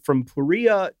from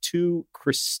Puria to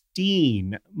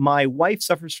Christine. My wife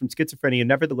suffers from schizophrenia and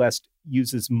nevertheless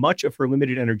uses much of her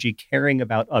limited energy caring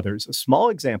about others. A small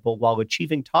example, while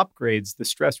achieving top grades, the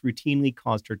stress routinely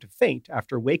caused her to faint.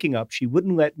 After waking up, she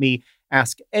wouldn't let me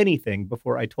ask anything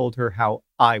before I told her how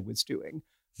I was doing.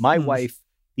 My wife,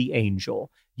 the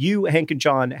angel. You, Hank and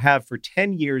John, have for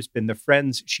 10 years been the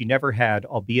friends she never had,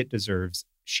 albeit deserves.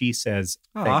 She says,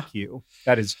 thank you.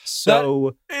 That is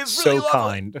so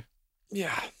kind.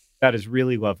 Yeah. That is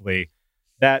really lovely.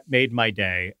 That made my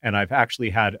day. And I've actually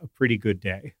had a pretty good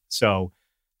day. So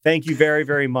thank you very,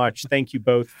 very much. Thank you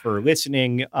both for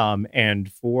listening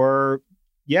and for,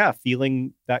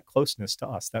 feeling that closeness to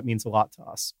us. That means a lot to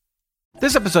us.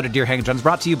 This episode of Dear Hank and John is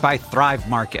brought to you by Thrive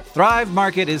Market. Thrive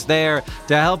Market is there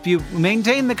to help you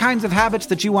maintain the kinds of habits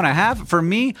that you want to have. For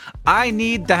me, I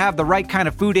need to have the right kind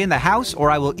of food in the house or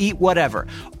I will eat whatever.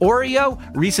 Oreo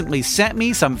recently sent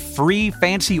me some free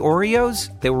fancy Oreos.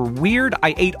 They were weird.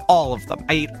 I ate all of them.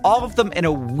 I ate all of them in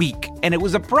a week, and it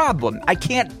was a problem. I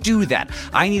can't do that.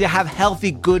 I need to have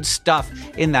healthy, good stuff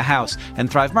in the house, and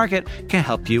Thrive Market can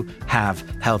help you have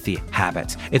healthy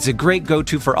habits. It's a great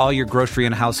go-to for all your grocery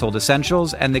and household essentials,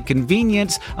 and the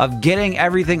convenience of getting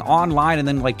everything online and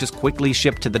then just quickly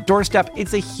shipped to the doorstep.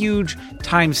 It's a huge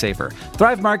time saver.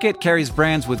 Thrive Market carries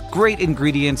brands with great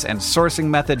ingredients and sourcing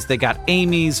methods. They got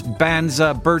Amy's,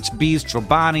 Banza, Burt's Bees,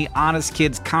 Chobani, Honest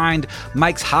Kids, Kind,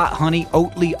 Mike's Hot Honey,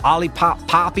 Oatly, Olipop,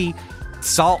 Poppy,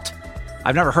 Salt.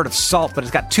 I've never heard of Salt, but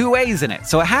it's got 2 A's in it,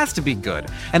 so it has to be good.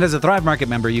 And as a Thrive Market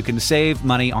member, you can save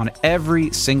money on every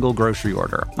single grocery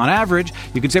order. On average,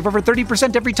 you can save over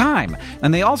 30% every time.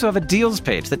 And they also have a deals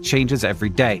page that changes every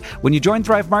day. When you join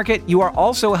Thrive Market, you are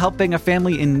also helping a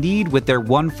family in need with their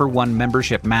 1-for-1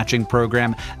 membership matching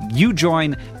program. You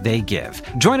join, they give.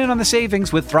 Join in on the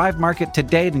savings with Thrive Market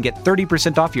today and get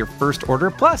 30% off your first order,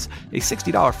 plus a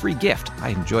 $60 free gift. I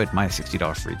enjoyed my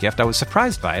 $60 free gift. I was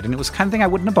surprised by it, and it was the kind of thing I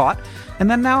wouldn't have bought. And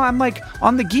then now I'm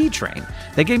on the ghee train.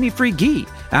 They gave me free ghee.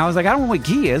 And I was like, I don't know what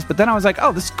ghee is. But then I was like,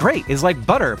 oh, this is great. It's like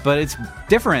butter, but it's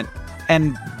different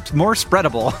and more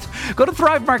spreadable. Go to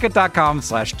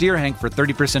thrivemarket.com/DearHank for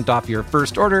 30% off your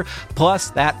first order, plus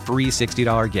that free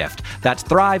 $60 gift. That's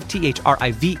Thrive,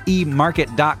 THRIVE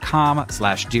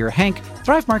market.com/DearHank,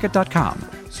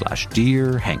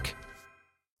 thrivemarket.com/DearHank.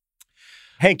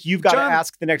 Hank, you've got to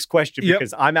ask the next question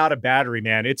because I'm out of battery,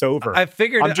 man. It's over. I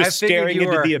figured. I'm just staring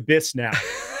into the abyss now.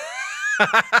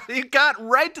 You got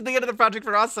right to the end of the Project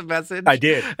for Awesome message. I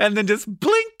did. And then just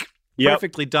blink. Yep.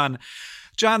 Perfectly done.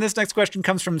 John, this next question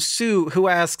comes from Sue, who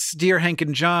asks, Dear Hank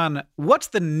and John, what's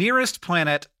the nearest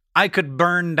planet I could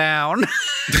burn down?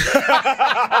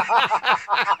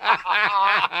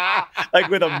 Like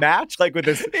with a match? Like with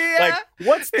this? Yeah, like,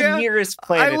 what's the nearest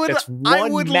planet that's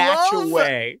one match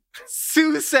away?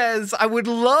 Sue says, I would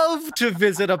love to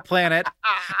visit a planet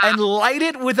and light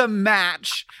it with a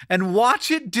match and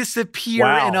watch it disappear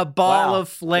in a ball of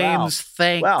flames.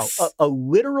 Thanks. Wow. A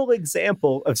literal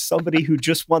example of somebody who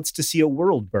just wants to see a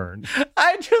world burn.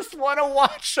 I just want to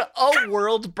watch a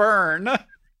world burn.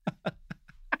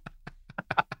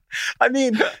 I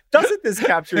mean, doesn't this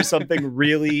capture something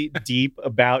really deep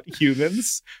about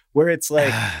humans where it's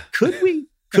like, could we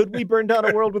burn down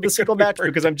a world with a single match?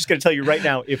 Because I'm just going to tell you right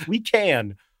now, if we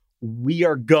can, we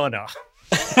are gonna.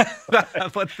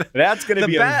 That's going to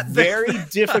be a very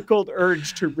difficult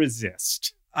urge to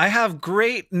resist. I have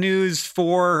great news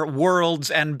for worlds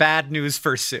and bad news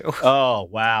for Sue. Oh,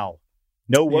 wow.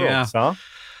 No worlds, huh?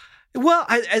 Well,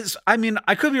 I mean,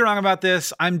 I could be wrong about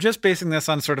this. I'm just basing this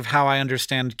on sort of how I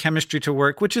understand chemistry to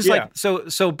work, which is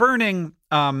so burning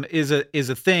is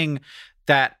a thing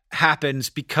that happens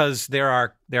because there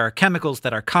are chemicals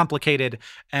that are complicated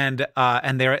and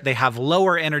they have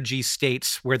lower energy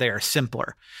states where they are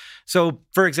simpler. So,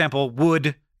 for example,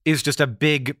 wood is just a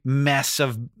big mess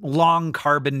of long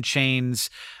carbon chains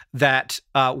that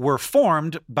were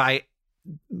formed by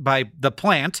the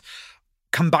plant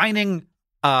combining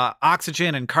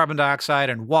oxygen and carbon dioxide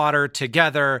and water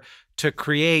together to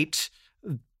create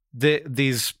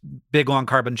these big long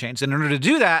carbon chains. And in order to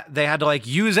do that, they had to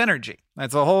use energy.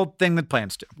 That's the whole thing that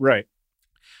plants do. Right.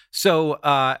 So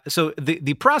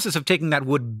the process of taking that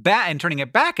wood back and turning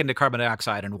it back into carbon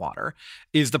dioxide and water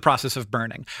is the process of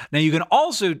burning. Now you can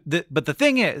also, but the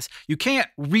thing is, you can't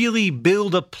really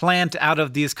build a plant out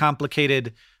of these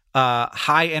complicated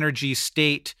high energy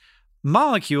state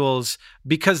molecules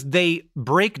because they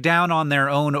break down on their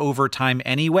own over time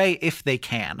anyway, if they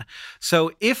can.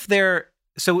 So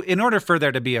in order for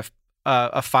there to be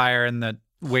a fire in the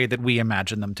way that we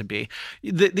imagine them to be,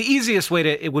 the easiest way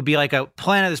it would be like a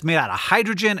planet that's made out of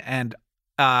hydrogen and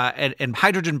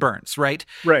hydrogen burns, right?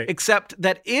 Right. Except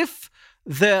that if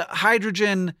the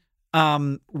hydrogen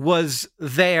was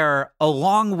there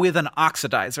along with an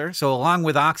oxidizer, so along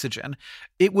with oxygen,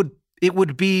 it would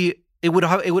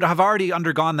have already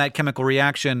undergone that chemical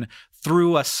reaction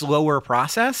through a slower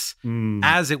process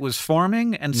as it was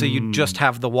forming. And so you'd just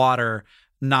have the water,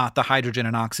 not the hydrogen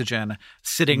and oxygen,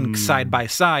 sitting side by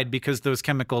side because those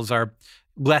chemicals are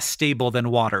less stable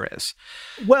than water is.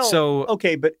 Well,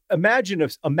 okay, but imagine a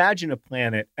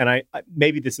planet, and I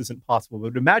maybe this isn't possible,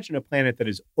 but imagine a planet that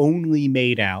is only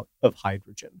made out of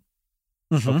hydrogen.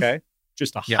 Mm-hmm. Okay?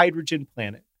 Just a hydrogen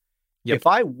planet. Yep. If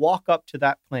I walk up to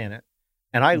that planet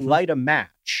and I light a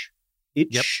match,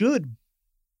 it should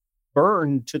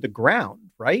burn to the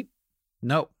ground, right?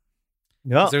 No. 'Cause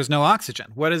No. there's no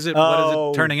oxygen. What is it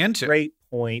turning into? Great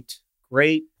point.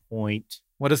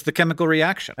 What is the chemical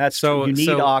reaction? That's so you need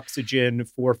oxygen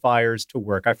for fires to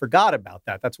work. I forgot about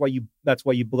that. That's why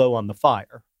you blow on the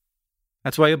fire.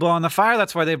 That's why you blow on the fire.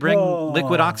 That's why they bring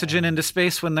liquid oxygen into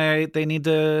space when they need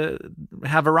to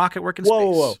have a rocket work in space.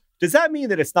 Whoa. Does that mean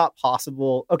that it's not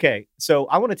possible? Okay, so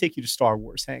I want to take you to Star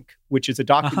Wars, Hank, which is a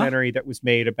documentary that was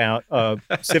made about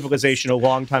civilization a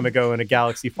long time ago in a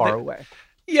galaxy far away.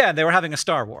 Yeah, they were having a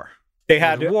Star War. They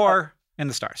had a war in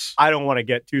the stars. I don't want to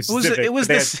get too specific. It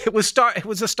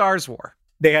was a Stars War.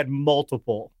 They had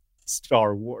multiple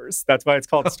Star Wars. That's why it's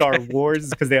called Star Wars,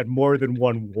 because they had more than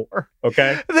one war.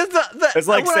 Okay, it's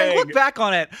like when I look back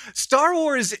on it, Star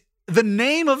Wars. The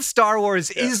name of Star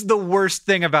Wars is the worst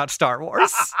thing about Star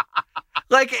Wars.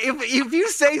 Like, if you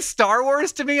say Star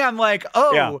Wars to me, I'm like,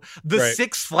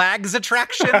 Six Flags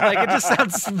attraction. Like, it just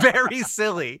sounds very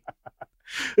silly.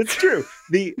 It's true.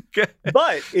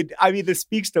 But this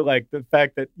speaks to like the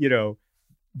fact that, you know,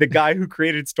 the guy who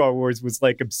created Star Wars was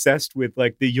like obsessed with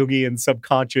like the Jungian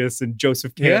subconscious and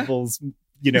Joseph Campbell's,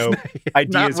 you know,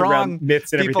 ideas around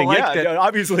myths and everything.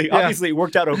 Obviously it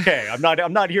worked out okay. I'm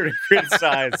not here to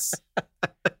criticize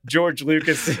George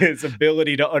Lucas's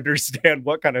ability to understand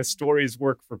what kind of stories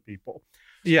work for people.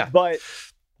 Yeah. But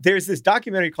there's this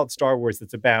documentary called Star Wars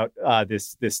that's about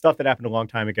this stuff that happened a long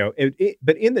time ago.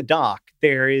 But in the doc,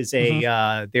 there is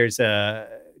there's a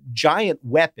giant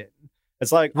weapon.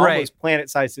 It's like almost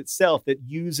planet-sized itself that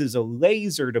uses a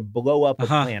laser to blow up a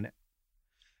planet.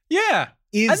 Yeah.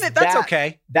 That's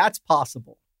okay. That's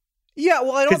possible. Yeah,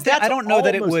 well, I don't know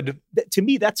that it would. To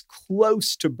me, that's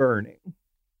close to burning.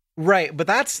 Right, but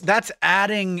that's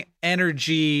adding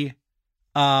energy,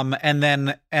 and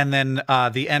then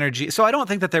the energy. So I don't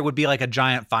think that there would be like a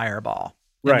giant fireball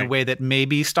in the way that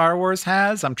maybe Star Wars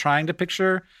has. I'm trying to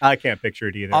picture. I can't picture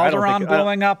it either. Alderaan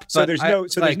blowing up. So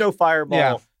there's no fireball.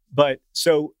 Yeah. But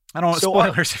so I don't want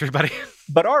spoilers, everybody.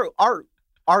 But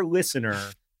our listener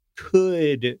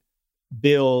could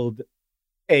build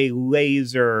a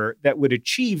laser that would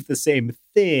achieve the same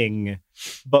thing,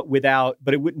 but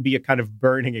it wouldn't be a kind of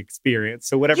burning experience.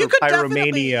 So whatever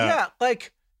pyromania.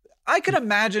 Like I could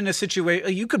imagine a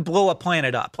situation you could blow a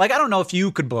planet up. Like I don't know if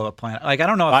you could blow a planet. Like I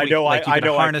don't know if I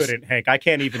couldn't, Hank. I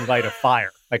can't even light a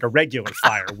fire, like a regular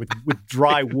fire with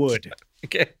dry wood.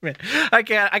 I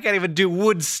can't even do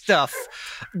wood stuff.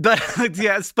 But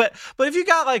yes, but if you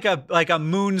got like a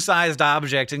moon-sized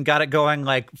object and got it going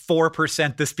like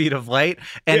 4% the speed of light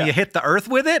and you hit the earth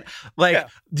with it,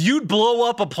 you'd blow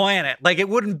up a planet. Like it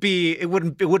wouldn't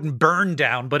burn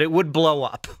down, but it would blow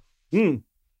up. Well,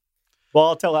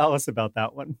 I'll tell Alice about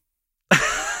that one.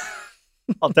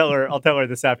 I'll tell her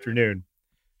this afternoon.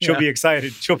 She'll be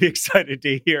excited. She'll be excited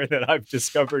to hear that I've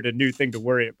discovered a new thing to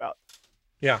worry about.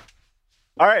 Yeah.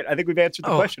 All right, I think we've answered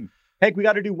the question. Hank, we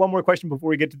got to do one more question before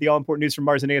we get to the all-important news from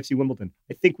Mars and AFC Wimbledon.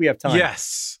 I think we have time.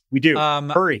 Yes. We do.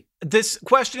 Hurry. This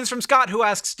question is from Scott, who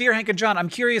asks, Dear Hank and John, I'm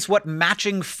curious what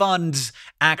matching funds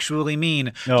actually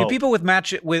mean. Do people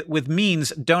with means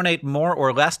donate more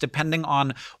or less depending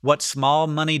on what small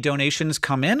money donations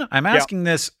come in? I'm asking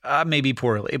this maybe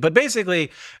poorly, but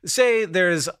basically, say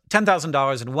there's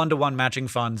 $10,000 in one-to-one matching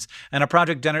funds, and a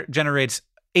project generates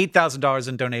 $8,000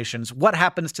 in donations. What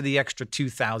happens to the extra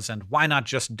 $2,000? Why not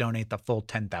just donate the full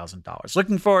 $10,000?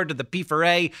 Looking forward to the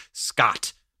P4A,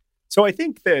 Scott. So I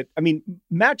think that,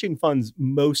 matching funds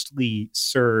mostly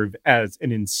serve as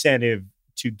an incentive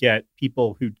to get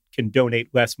people who can donate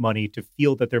less money to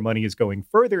feel that their money is going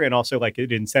further. And also it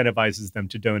incentivizes them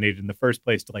to donate in the first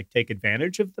place to take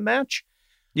advantage of the match.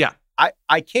 Yeah.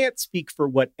 I can't speak for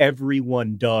what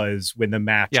everyone does when the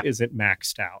match isn't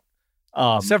maxed out.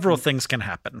 Several things can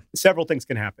happen.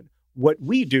 What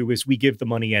we do is we give the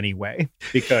money anyway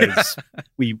because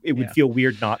it would feel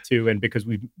weird not to, and because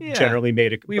we've generally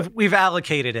made it. We've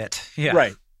allocated it,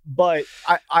 right? But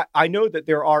I know that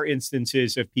there are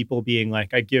instances of people being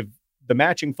like, I give the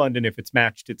matching fund, and if it's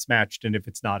matched, and if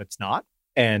it's not, it's not.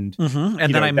 And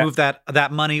then I move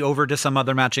that money over to some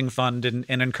other matching fund and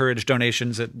encourage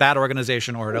donations at that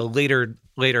organization or at a later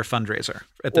fundraiser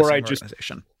at the same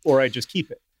organization, or I just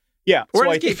keep it. Yeah, or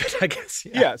so keep it, I guess.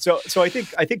 Yeah, so I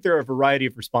think there are a variety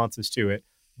of responses to it,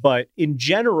 but in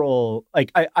general,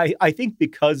 I think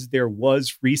because there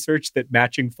was research that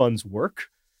matching funds work,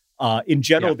 in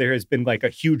general there has been a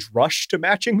huge rush to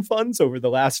matching funds over the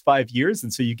last 5 years,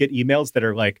 and so you get emails that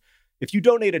are like, if you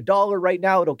donate $1 right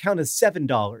now, it'll count as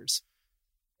 $7,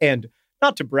 and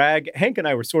not to brag, Hank and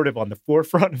I were sort of on the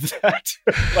forefront of that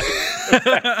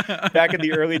back in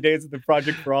the early days of the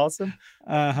Project for Awesome.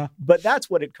 But that's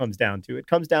what it comes down to. It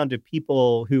comes down to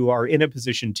people who are in a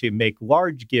position to make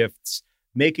large gifts,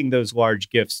 making those large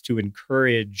gifts to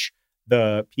encourage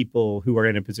the people who are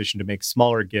in a position to make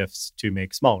smaller gifts to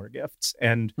make smaller gifts.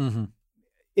 And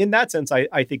in that sense,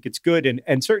 I think it's good.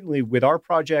 And certainly with our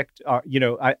project,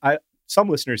 some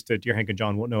listeners to Dear Hank and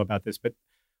John won't know about this, but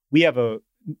we have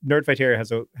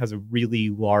Nerdfighteria has a really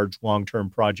large long-term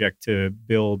project to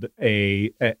build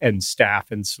and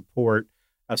staff and support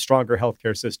a stronger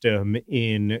healthcare system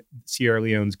in Sierra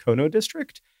Leone's Kono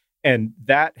district. And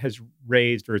that has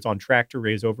raised, or is on track to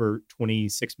raise, over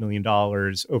 $26 million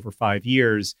over 5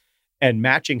 years. And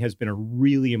matching has been a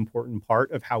really important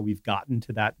part of how we've gotten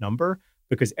to that number,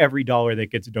 because every dollar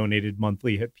that gets donated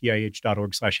monthly at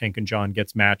pih.org/HankandJohn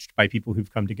gets matched by people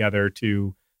who've come together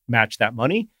to match that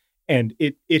money. And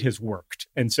it has worked.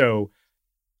 And so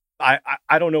I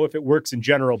don't know if it works in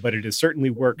general, but it has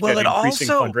certainly worked at increasing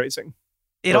fundraising.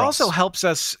 It also helps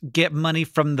us get money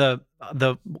from the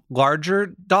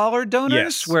larger dollar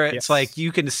donors, where it's like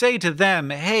you can say to them,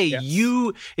 hey,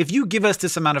 if you give us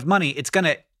this amount of money, it's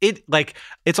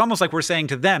almost like we're saying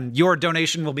to them, your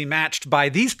donation will be matched by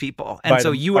these people. And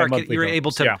so you're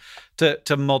able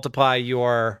to multiply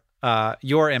your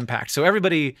impact. So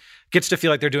everybody gets to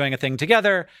feel like they're doing a thing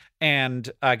together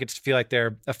and gets to feel like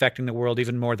they're affecting the world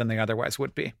even more than they otherwise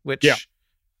would be, which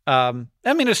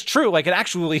it's true. Like, it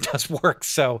actually does work.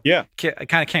 So I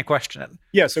kind of can't question it.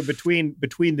 Yeah. So between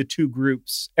the two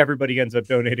groups, everybody ends up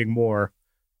donating more,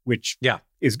 which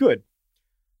is good.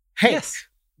 Hey,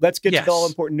 let's get to the all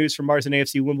important news from Mars and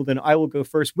AFC Wimbledon. I will go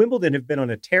first. Wimbledon have been on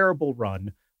a terrible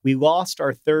run. We lost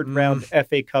our third round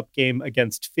FA Cup game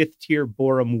against fifth tier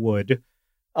Boreham Wood.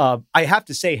 I have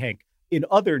to say, Hank, in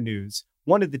other news,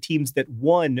 one of the teams that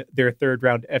won their third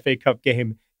round FA Cup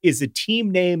game is a team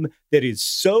name that is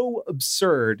so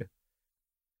absurd,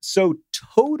 so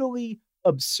totally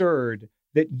absurd,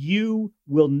 that you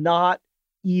will not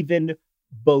even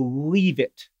believe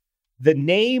it. The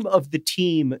name of the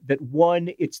team that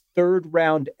won its third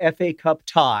round FA Cup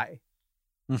tie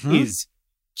is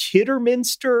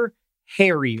Kidderminster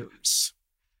Harriers.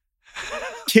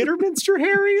 Kidderminster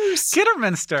Harriers?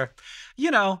 Kidderminster.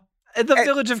 The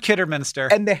village of Kidderminster.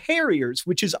 And the Harriers,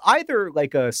 which is either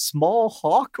like a small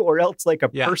hawk or else like a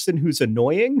person who's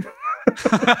annoying.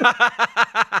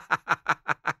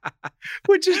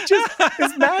 Which is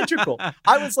is magical.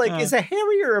 I was like, is a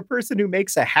Harrier a person who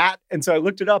makes a hat? And so I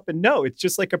looked it up, and no, it's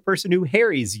just like a person who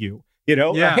harries you,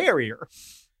 a Harrier.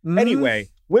 Anyway,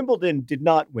 Wimbledon did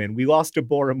not win. We lost to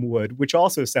Boreham Wood, which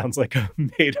also sounds like a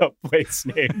made-up place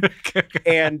name.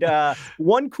 And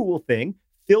one cool thing,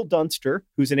 Phil Dunster,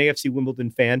 who's an AFC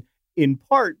Wimbledon fan, in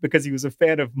part because he was a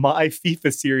fan of my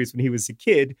FIFA series when he was a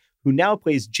kid, who now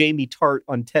plays Jamie Tart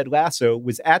on Ted Lasso,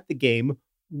 was at the game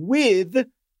with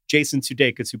Jason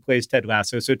Sudeikis, who plays Ted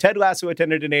Lasso. So Ted Lasso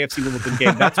attended an AFC Wimbledon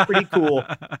game. That's pretty cool.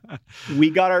 We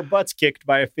got our butts kicked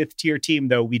by a fifth-tier team,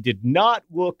 though. We did not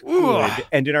look good.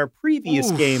 And in our previous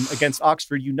game against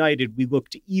Oxford United, we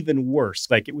looked even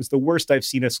worse. Like, it was the worst I've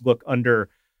seen us look under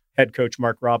head coach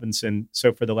Mark Robinson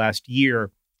for the last year.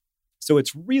 So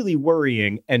it's really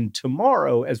worrying. And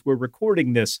tomorrow, as we're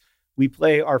recording this, we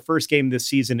play our first game this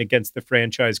season against the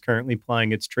franchise currently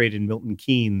plying its trade in Milton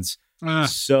Keynes.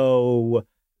 So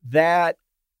that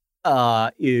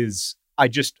I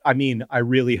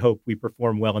really hope we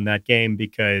perform well in that game,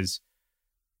 because,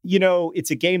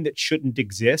 it's a game that shouldn't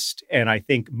exist. And I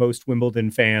think most Wimbledon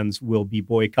fans will be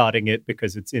boycotting it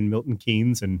because it's in Milton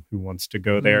Keynes, and who wants to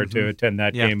go there to attend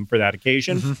that game for that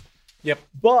occasion? Yep.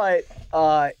 But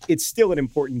it's still an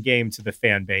important game to the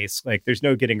fan base. Like, there's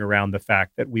no getting around the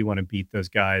fact that we want to beat those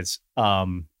guys.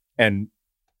 And,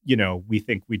 we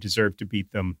think we deserve to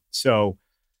beat them. So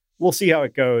we'll see how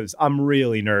it goes. I'm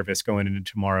really nervous going into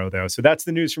tomorrow, though. So that's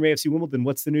the news from AFC Wimbledon.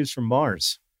 What's the news from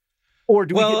Mars? Or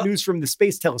do we get news from the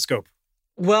Space Telescope?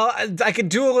 Well, I could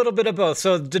do a little bit of both.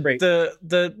 So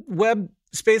the Webb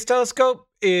Space Telescope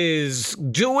is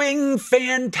doing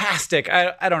fantastic.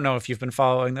 I don't know if you've been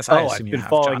following this. I've been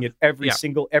following it every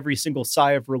single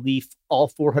sigh of relief, all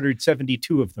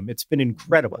 472 of them. It's been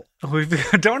incredible. I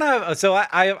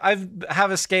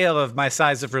have a scale of my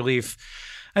sighs of relief.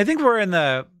 I think we're in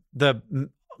the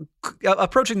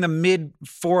approaching the mid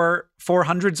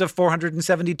 400s of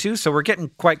 472. So we're getting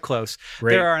quite close.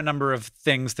 Great. There are a number of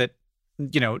things that,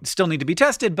 still need to be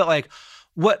tested, but like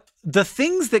what the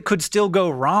things that could still go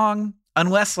wrong,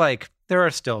 unless like there are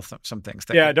still some things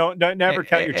that don't never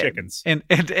count your chickens in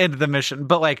the mission.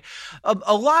 But like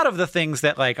a lot of the things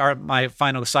that like are my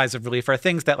final sighs of relief are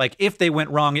things that like if they went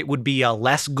wrong, it would be a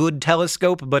less good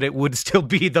telescope, but it would still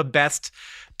be the best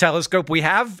telescope we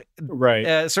have.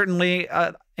 Right. Certainly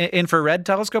infrared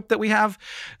telescope that we have.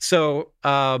 So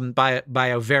by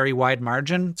a very wide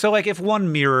margin. So like if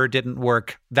one mirror didn't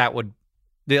work, that would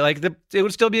it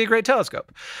would still be a great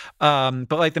telescope.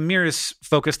 But like the mirrors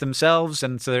focus themselves.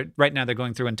 And so right now they're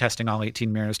going through and testing all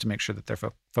 18 mirrors to make sure that they're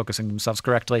focusing themselves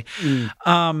correctly.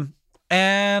 And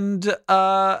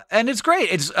it's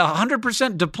great. It's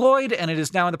 100% deployed, and it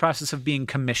is now in the process of being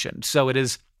commissioned. So it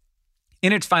is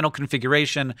in its final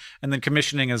configuration, and then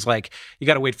commissioning is like you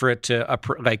got to wait for it to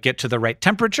get to the right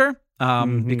temperature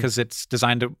because it's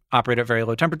designed to operate at very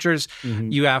low temperatures.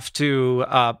 You have to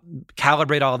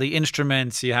calibrate all the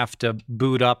instruments. You have to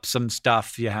boot up some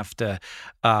stuff. You have to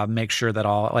make sure that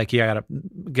you got to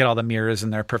get all the mirrors in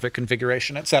their perfect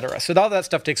configuration, et cetera. So all that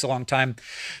stuff takes a long time.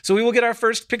 So we will get our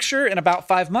first picture in about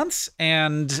 5 months,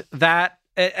 and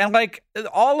like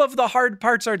all of the hard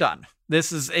parts are done.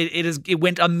 It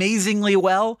went amazingly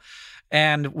well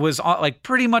and was like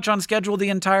pretty much on schedule the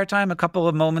entire time. A couple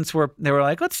of moments where they were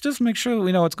like, let's just make sure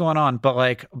we know what's going on. But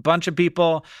like a bunch of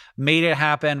people made it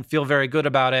happen, feel very good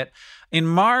about it.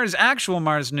 In actual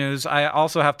Mars news, I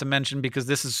also have to mention, because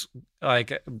this is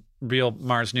like real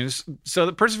Mars news. So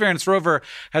the Perseverance rover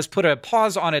has put a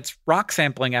pause on its rock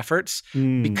sampling efforts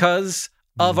because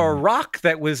of a rock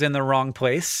that was in the wrong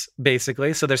place,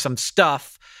 basically. So there's some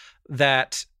stuff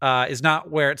that is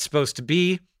not where it's supposed to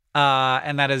be,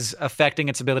 and that is affecting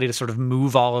its ability to sort of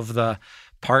move all of the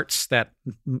parts that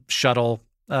shuttle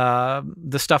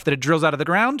the stuff that it drills out of the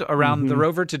ground around the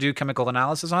rover to do chemical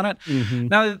analysis on it.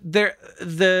 Now, they're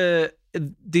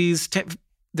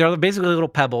basically little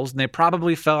pebbles, and they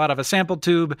probably fell out of a sample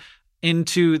tube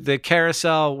into the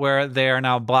carousel, where they are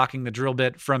now blocking the drill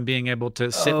bit from being able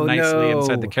to sit nicely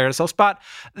inside the carousel spot.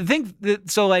 I think that,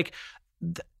 so like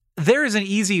there is an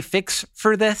easy fix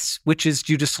for this, which is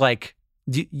you just like,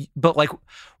 but like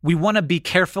we want to be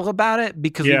careful about it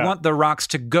because we want the rocks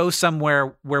to go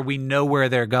somewhere where we know where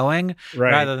they're going,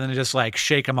 rather than just like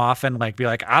shake them off and like be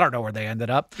like, I don't know where they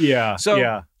ended up. Yeah.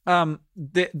 So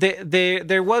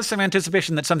there was some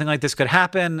anticipation that something like this could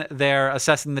happen. They're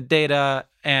assessing the data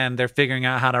and they're figuring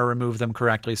out how to remove them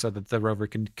correctly so that the rover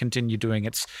can continue doing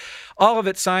all of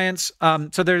its science.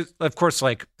 So there's, of course,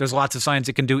 like there's lots of science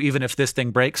it can do even if this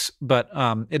thing breaks, but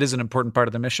it is an important part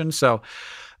of the mission. So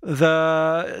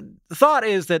the thought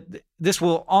is that this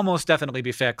will almost definitely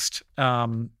be fixed,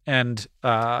 and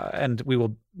we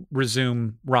will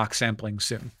resume rock sampling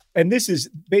soon. And this is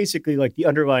basically like the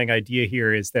underlying idea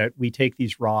here is that we take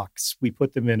these rocks, we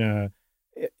put them in a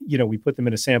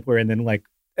sampler, and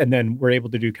then we're able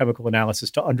to do chemical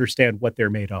analysis to understand what they're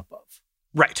made up of.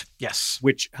 Right. Yes.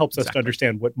 Which helps us to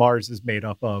understand what Mars is made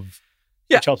up of.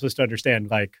 Yeah. Which helps us to understand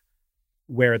like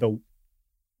where the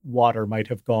water might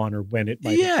have gone or when it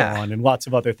might have gone, and lots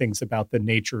of other things about the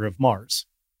nature of Mars.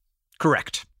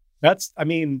 Correct.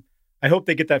 I hope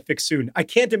they get that fixed soon. I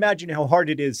can't imagine how hard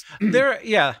it is. There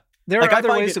are other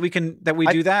ways that we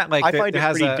do that. Like I find it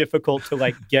pretty difficult to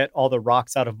like get all the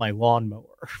rocks out of my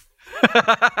lawnmower.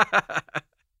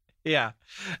 Yeah,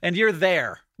 and you're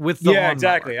there with the lawnmower.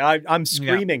 Exactly. I'm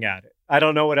screaming at it. I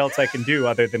don't know what else I can do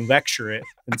other than lecture it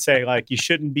and say like, you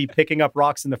shouldn't be picking up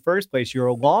rocks in the first place. You're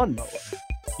a lawnmower.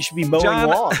 You should be mowing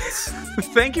lawns.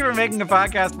 Thank you for making a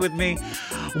podcast with me.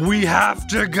 We have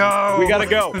to go. We got to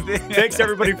go. Thanks,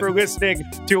 everybody, for listening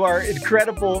to our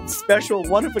incredible, special,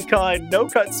 one-of-a-kind,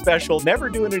 no-cut special. Never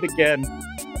doing it again.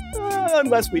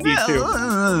 Unless we need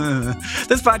to.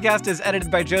 This podcast is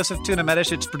edited by Joseph Tuna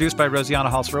Medish. It's produced by Rosianna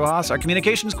Halse Rojas. Our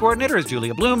communications coordinator is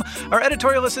Julia Bloom. Our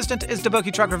editorial assistant is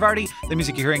Deboki Chakravarti. The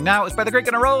music you're hearing now is by the Great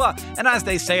Gunnarolla. And as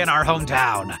they say in our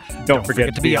hometown, don't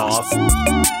forget to be awesome.